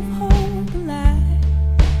dream of hope alive.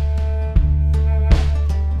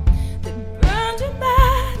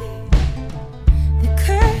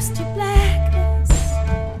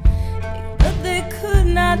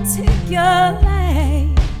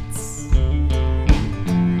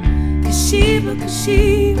 Shiva,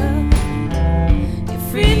 Shiva, you're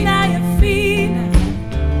free now, you're free now.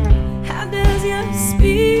 How does your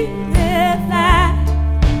spirit fly?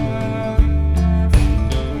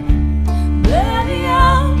 Blood in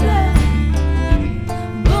your blood,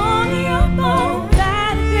 bone in your bone,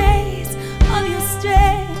 by the grace of your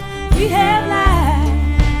strength, we have life.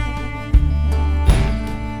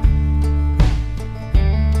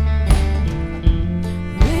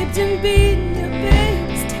 Raped and beaten, your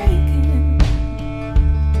baby's taken.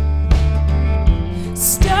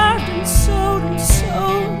 Starved and sold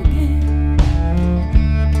again.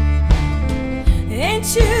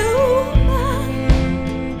 Ain't you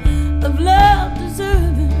man of love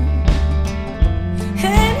deserving?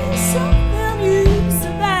 Ain't something you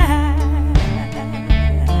survive?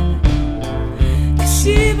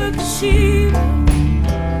 Shiva, Shiva,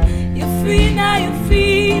 you're free now, you're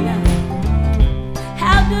free now.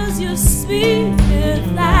 How does your spirit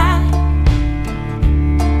fly?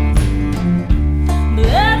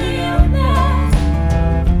 Blood in your blood,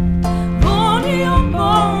 bone in your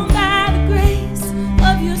bone, by the grace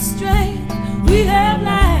of your strength, we have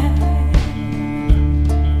life.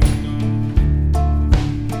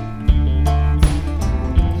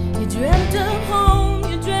 You dreamt of home,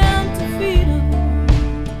 you dreamt of freedom.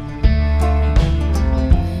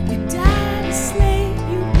 You died a slave,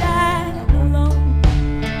 you died alone.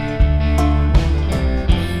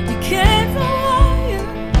 You came from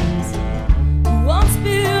warriors who once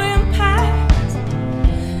built empires.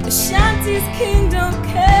 Ashanti's kingdom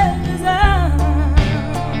carries on.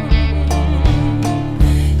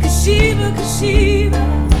 Shiva, Shiva,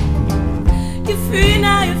 you're free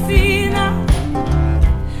now, you're free now.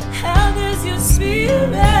 How does your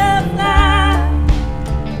spirit fly?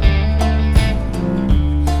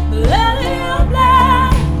 Blood in your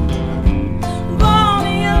blood, bone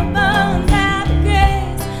in your bone, by the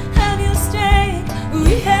grace of your strength, we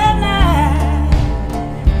have life.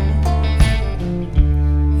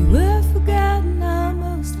 You were forgotten,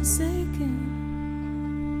 almost forsaken.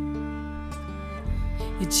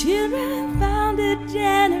 Your children founded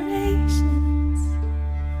generations.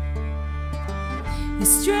 Your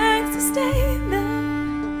strength sustained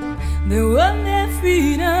them. They won their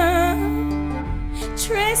freedom.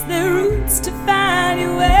 Trace their roots to find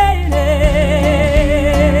your way there.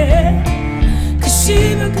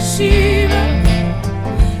 Shiva, Shiva,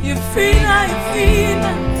 you're free now, you're free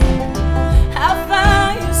now. How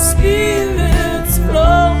far your spirits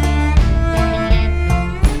flow.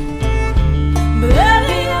 Blood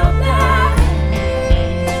in your blood,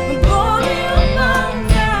 bone in your bone,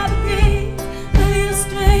 by the grace of your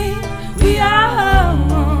strength, we are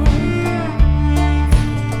home.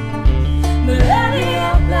 Blood in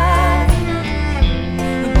your blood,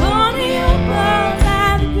 bone in your bone, by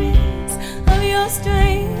the grace of your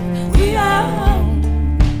strength, we are home.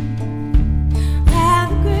 By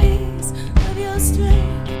the grace of your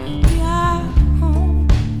strength, we are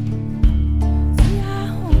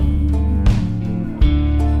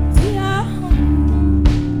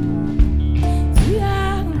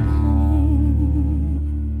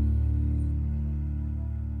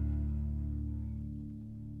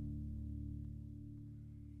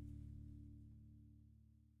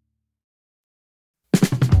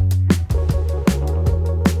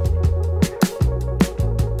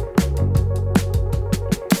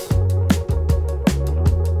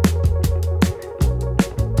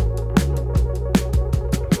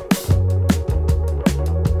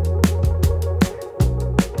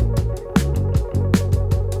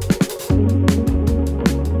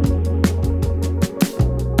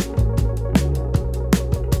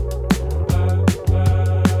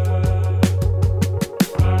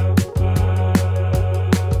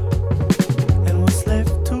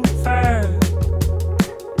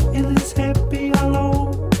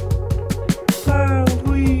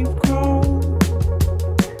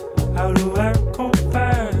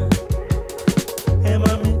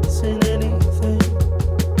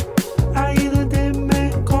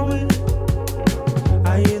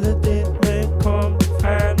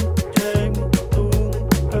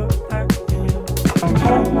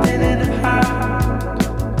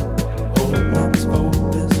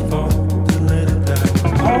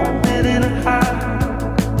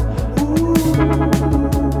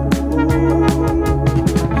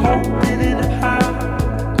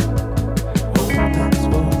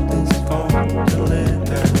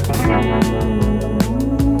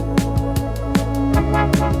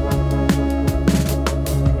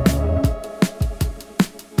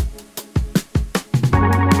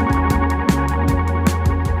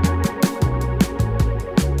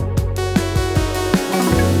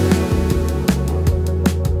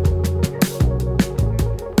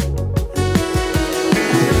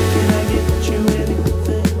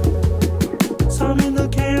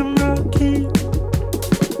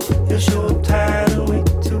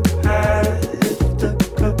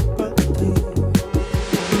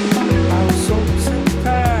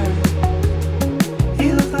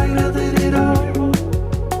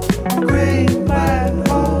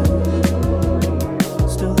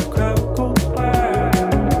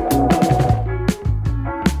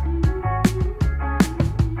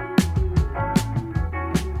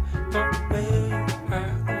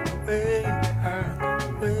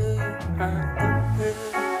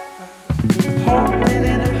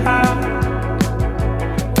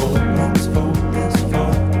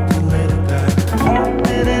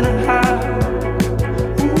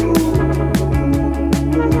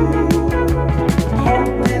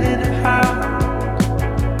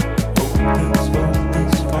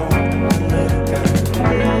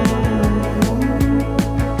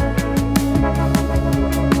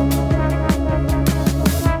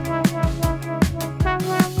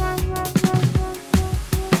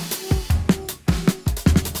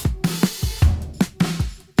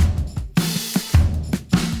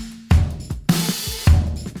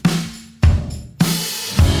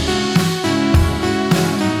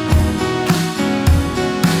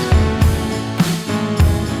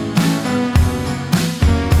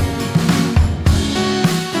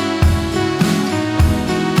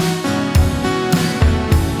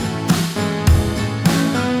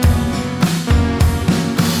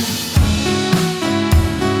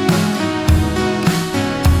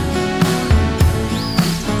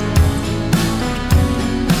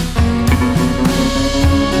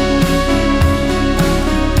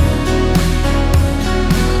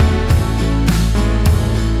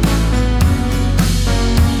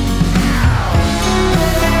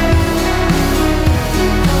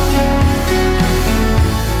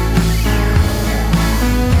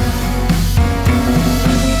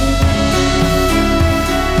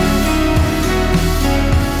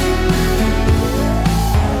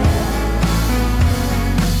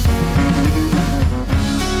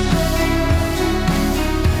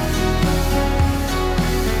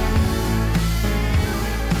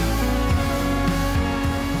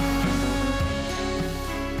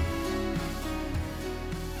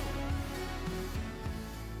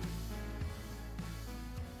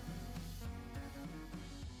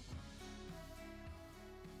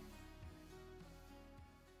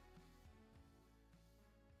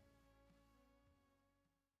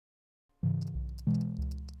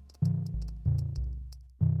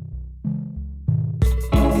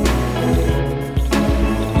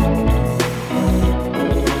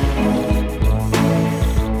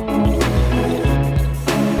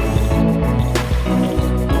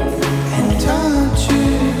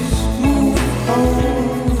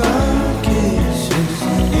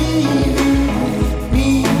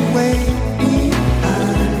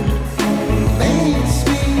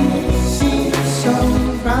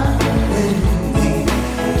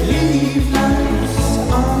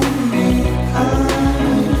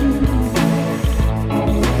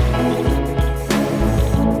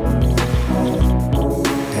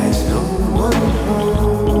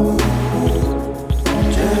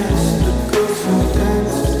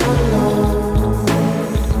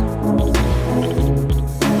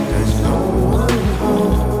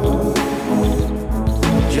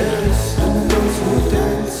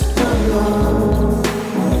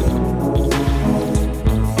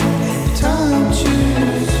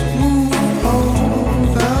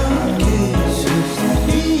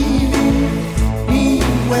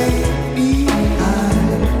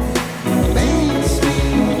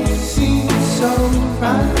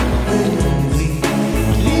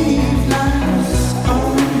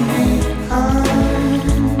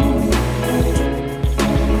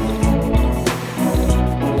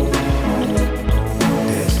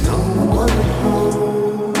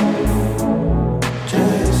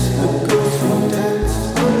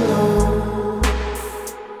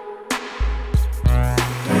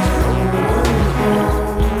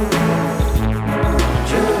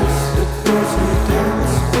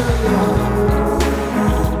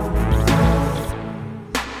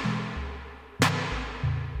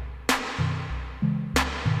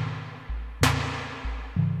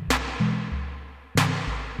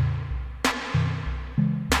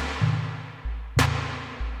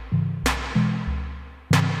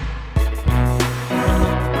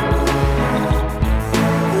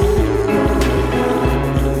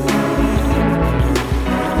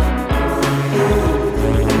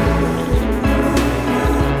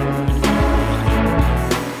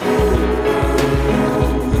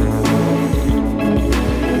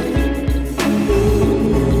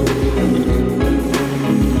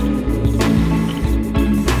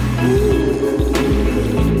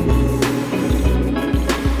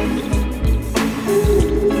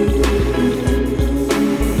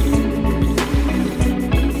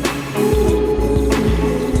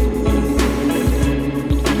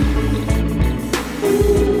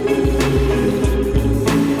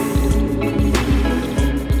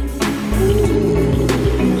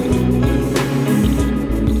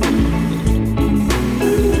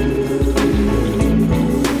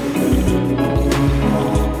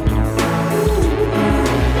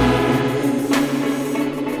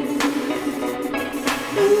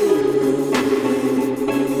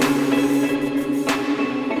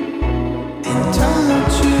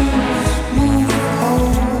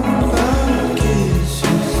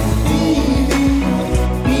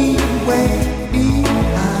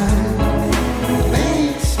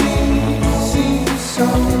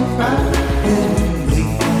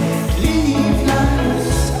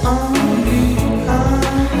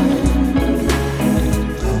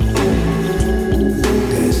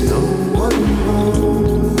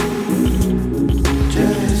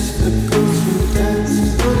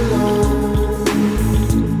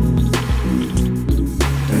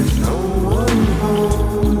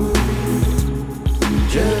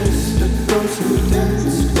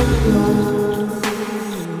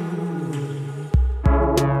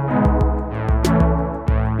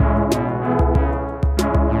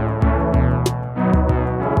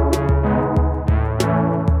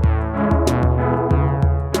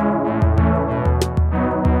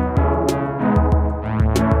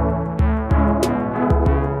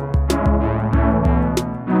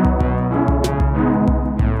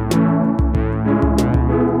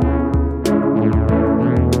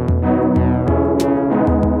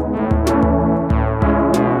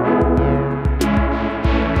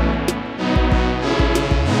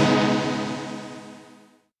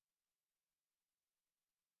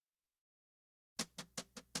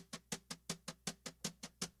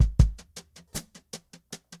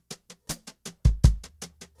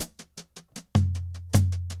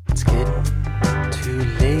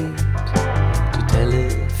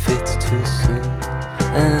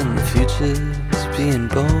pictures being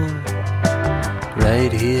born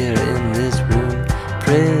right here in this room.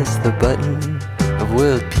 Press the button of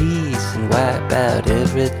world peace and wipe out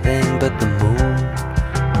everything but the moon.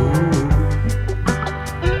 Ooh.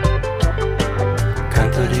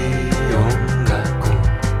 Kantori ongaku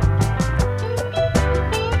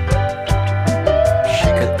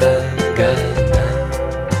shikata ga nai.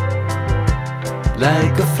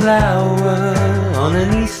 Like a flower on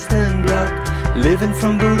an eastern block, living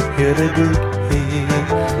from boot here to boot here.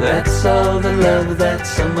 That's all the love that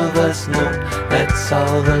some of us know. That's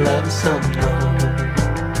all the love some know.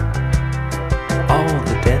 All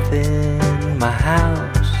the death in my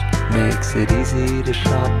house makes it easy to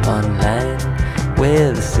shop online,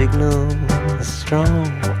 where the signal is strong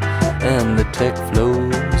and the tech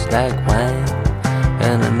flows like wine.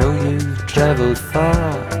 And I know you've traveled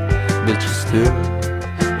far, but you're still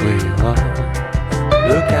where you are.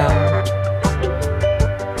 Look out.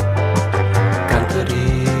 Kantori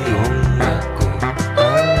ongaku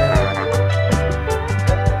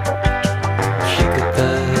shikata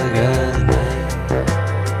ga nai.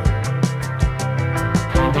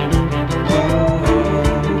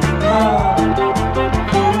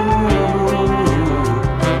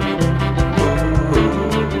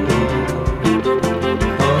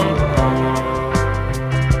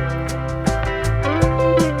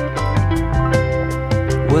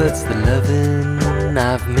 What's the loving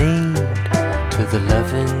I've made to the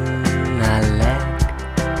loving I lack?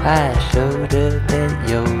 I showed up at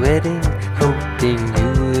your wedding, hoping you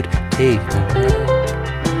would take me back.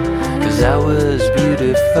 'Cause I was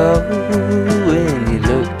beautiful when you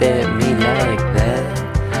looked at me like that.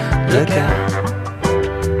 Look out.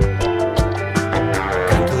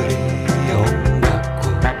 Kantori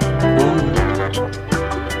ongaku.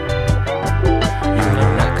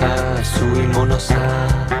 Yoronaka suimono sa.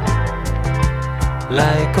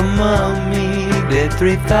 Like a mummy dead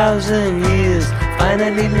 3,000 years,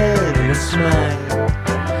 finally learning to smile.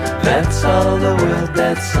 That's all the word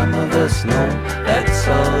that some of us know. That's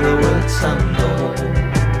all the word some know.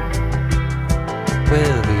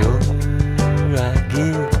 Well, the older I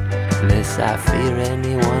get, the less I fear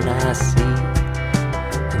anyone I see.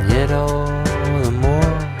 And yet all the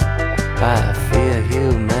more I fear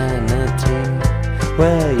humanity.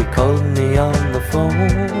 Well, you called me on the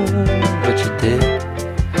phone, but you did.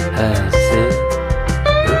 I said,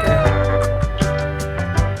 look out.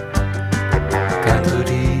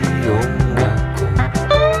 Kantori ongaku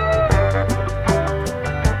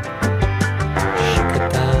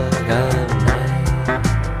shikata ga nai.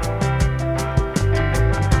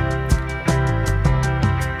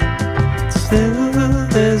 Still,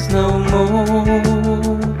 there's no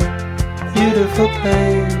more beautiful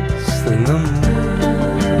place than the moon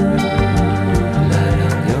light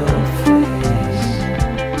on your face.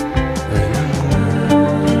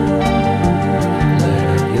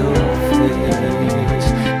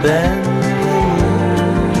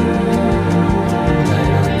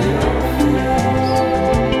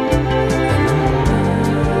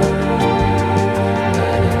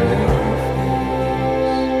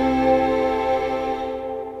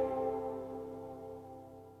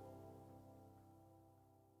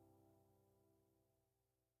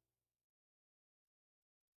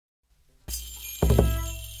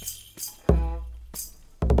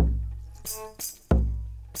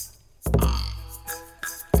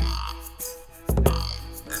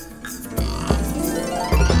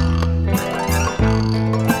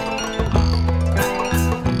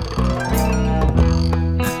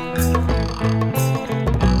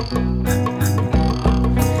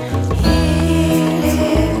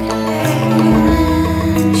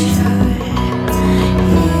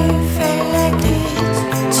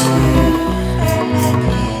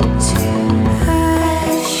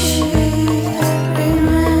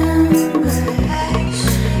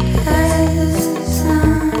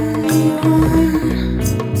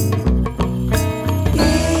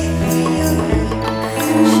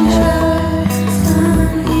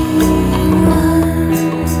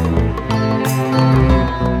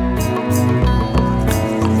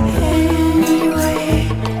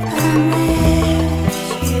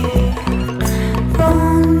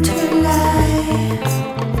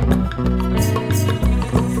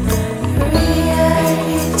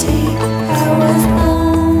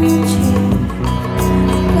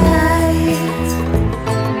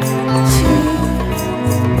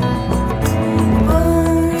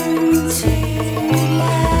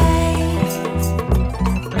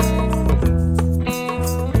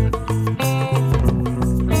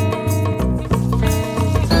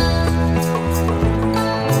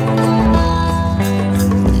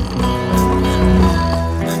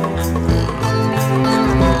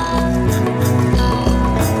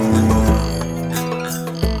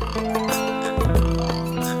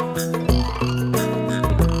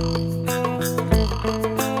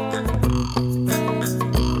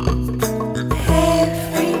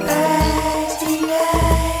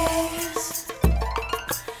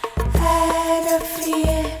 better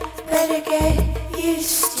fear, better get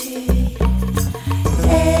used to it.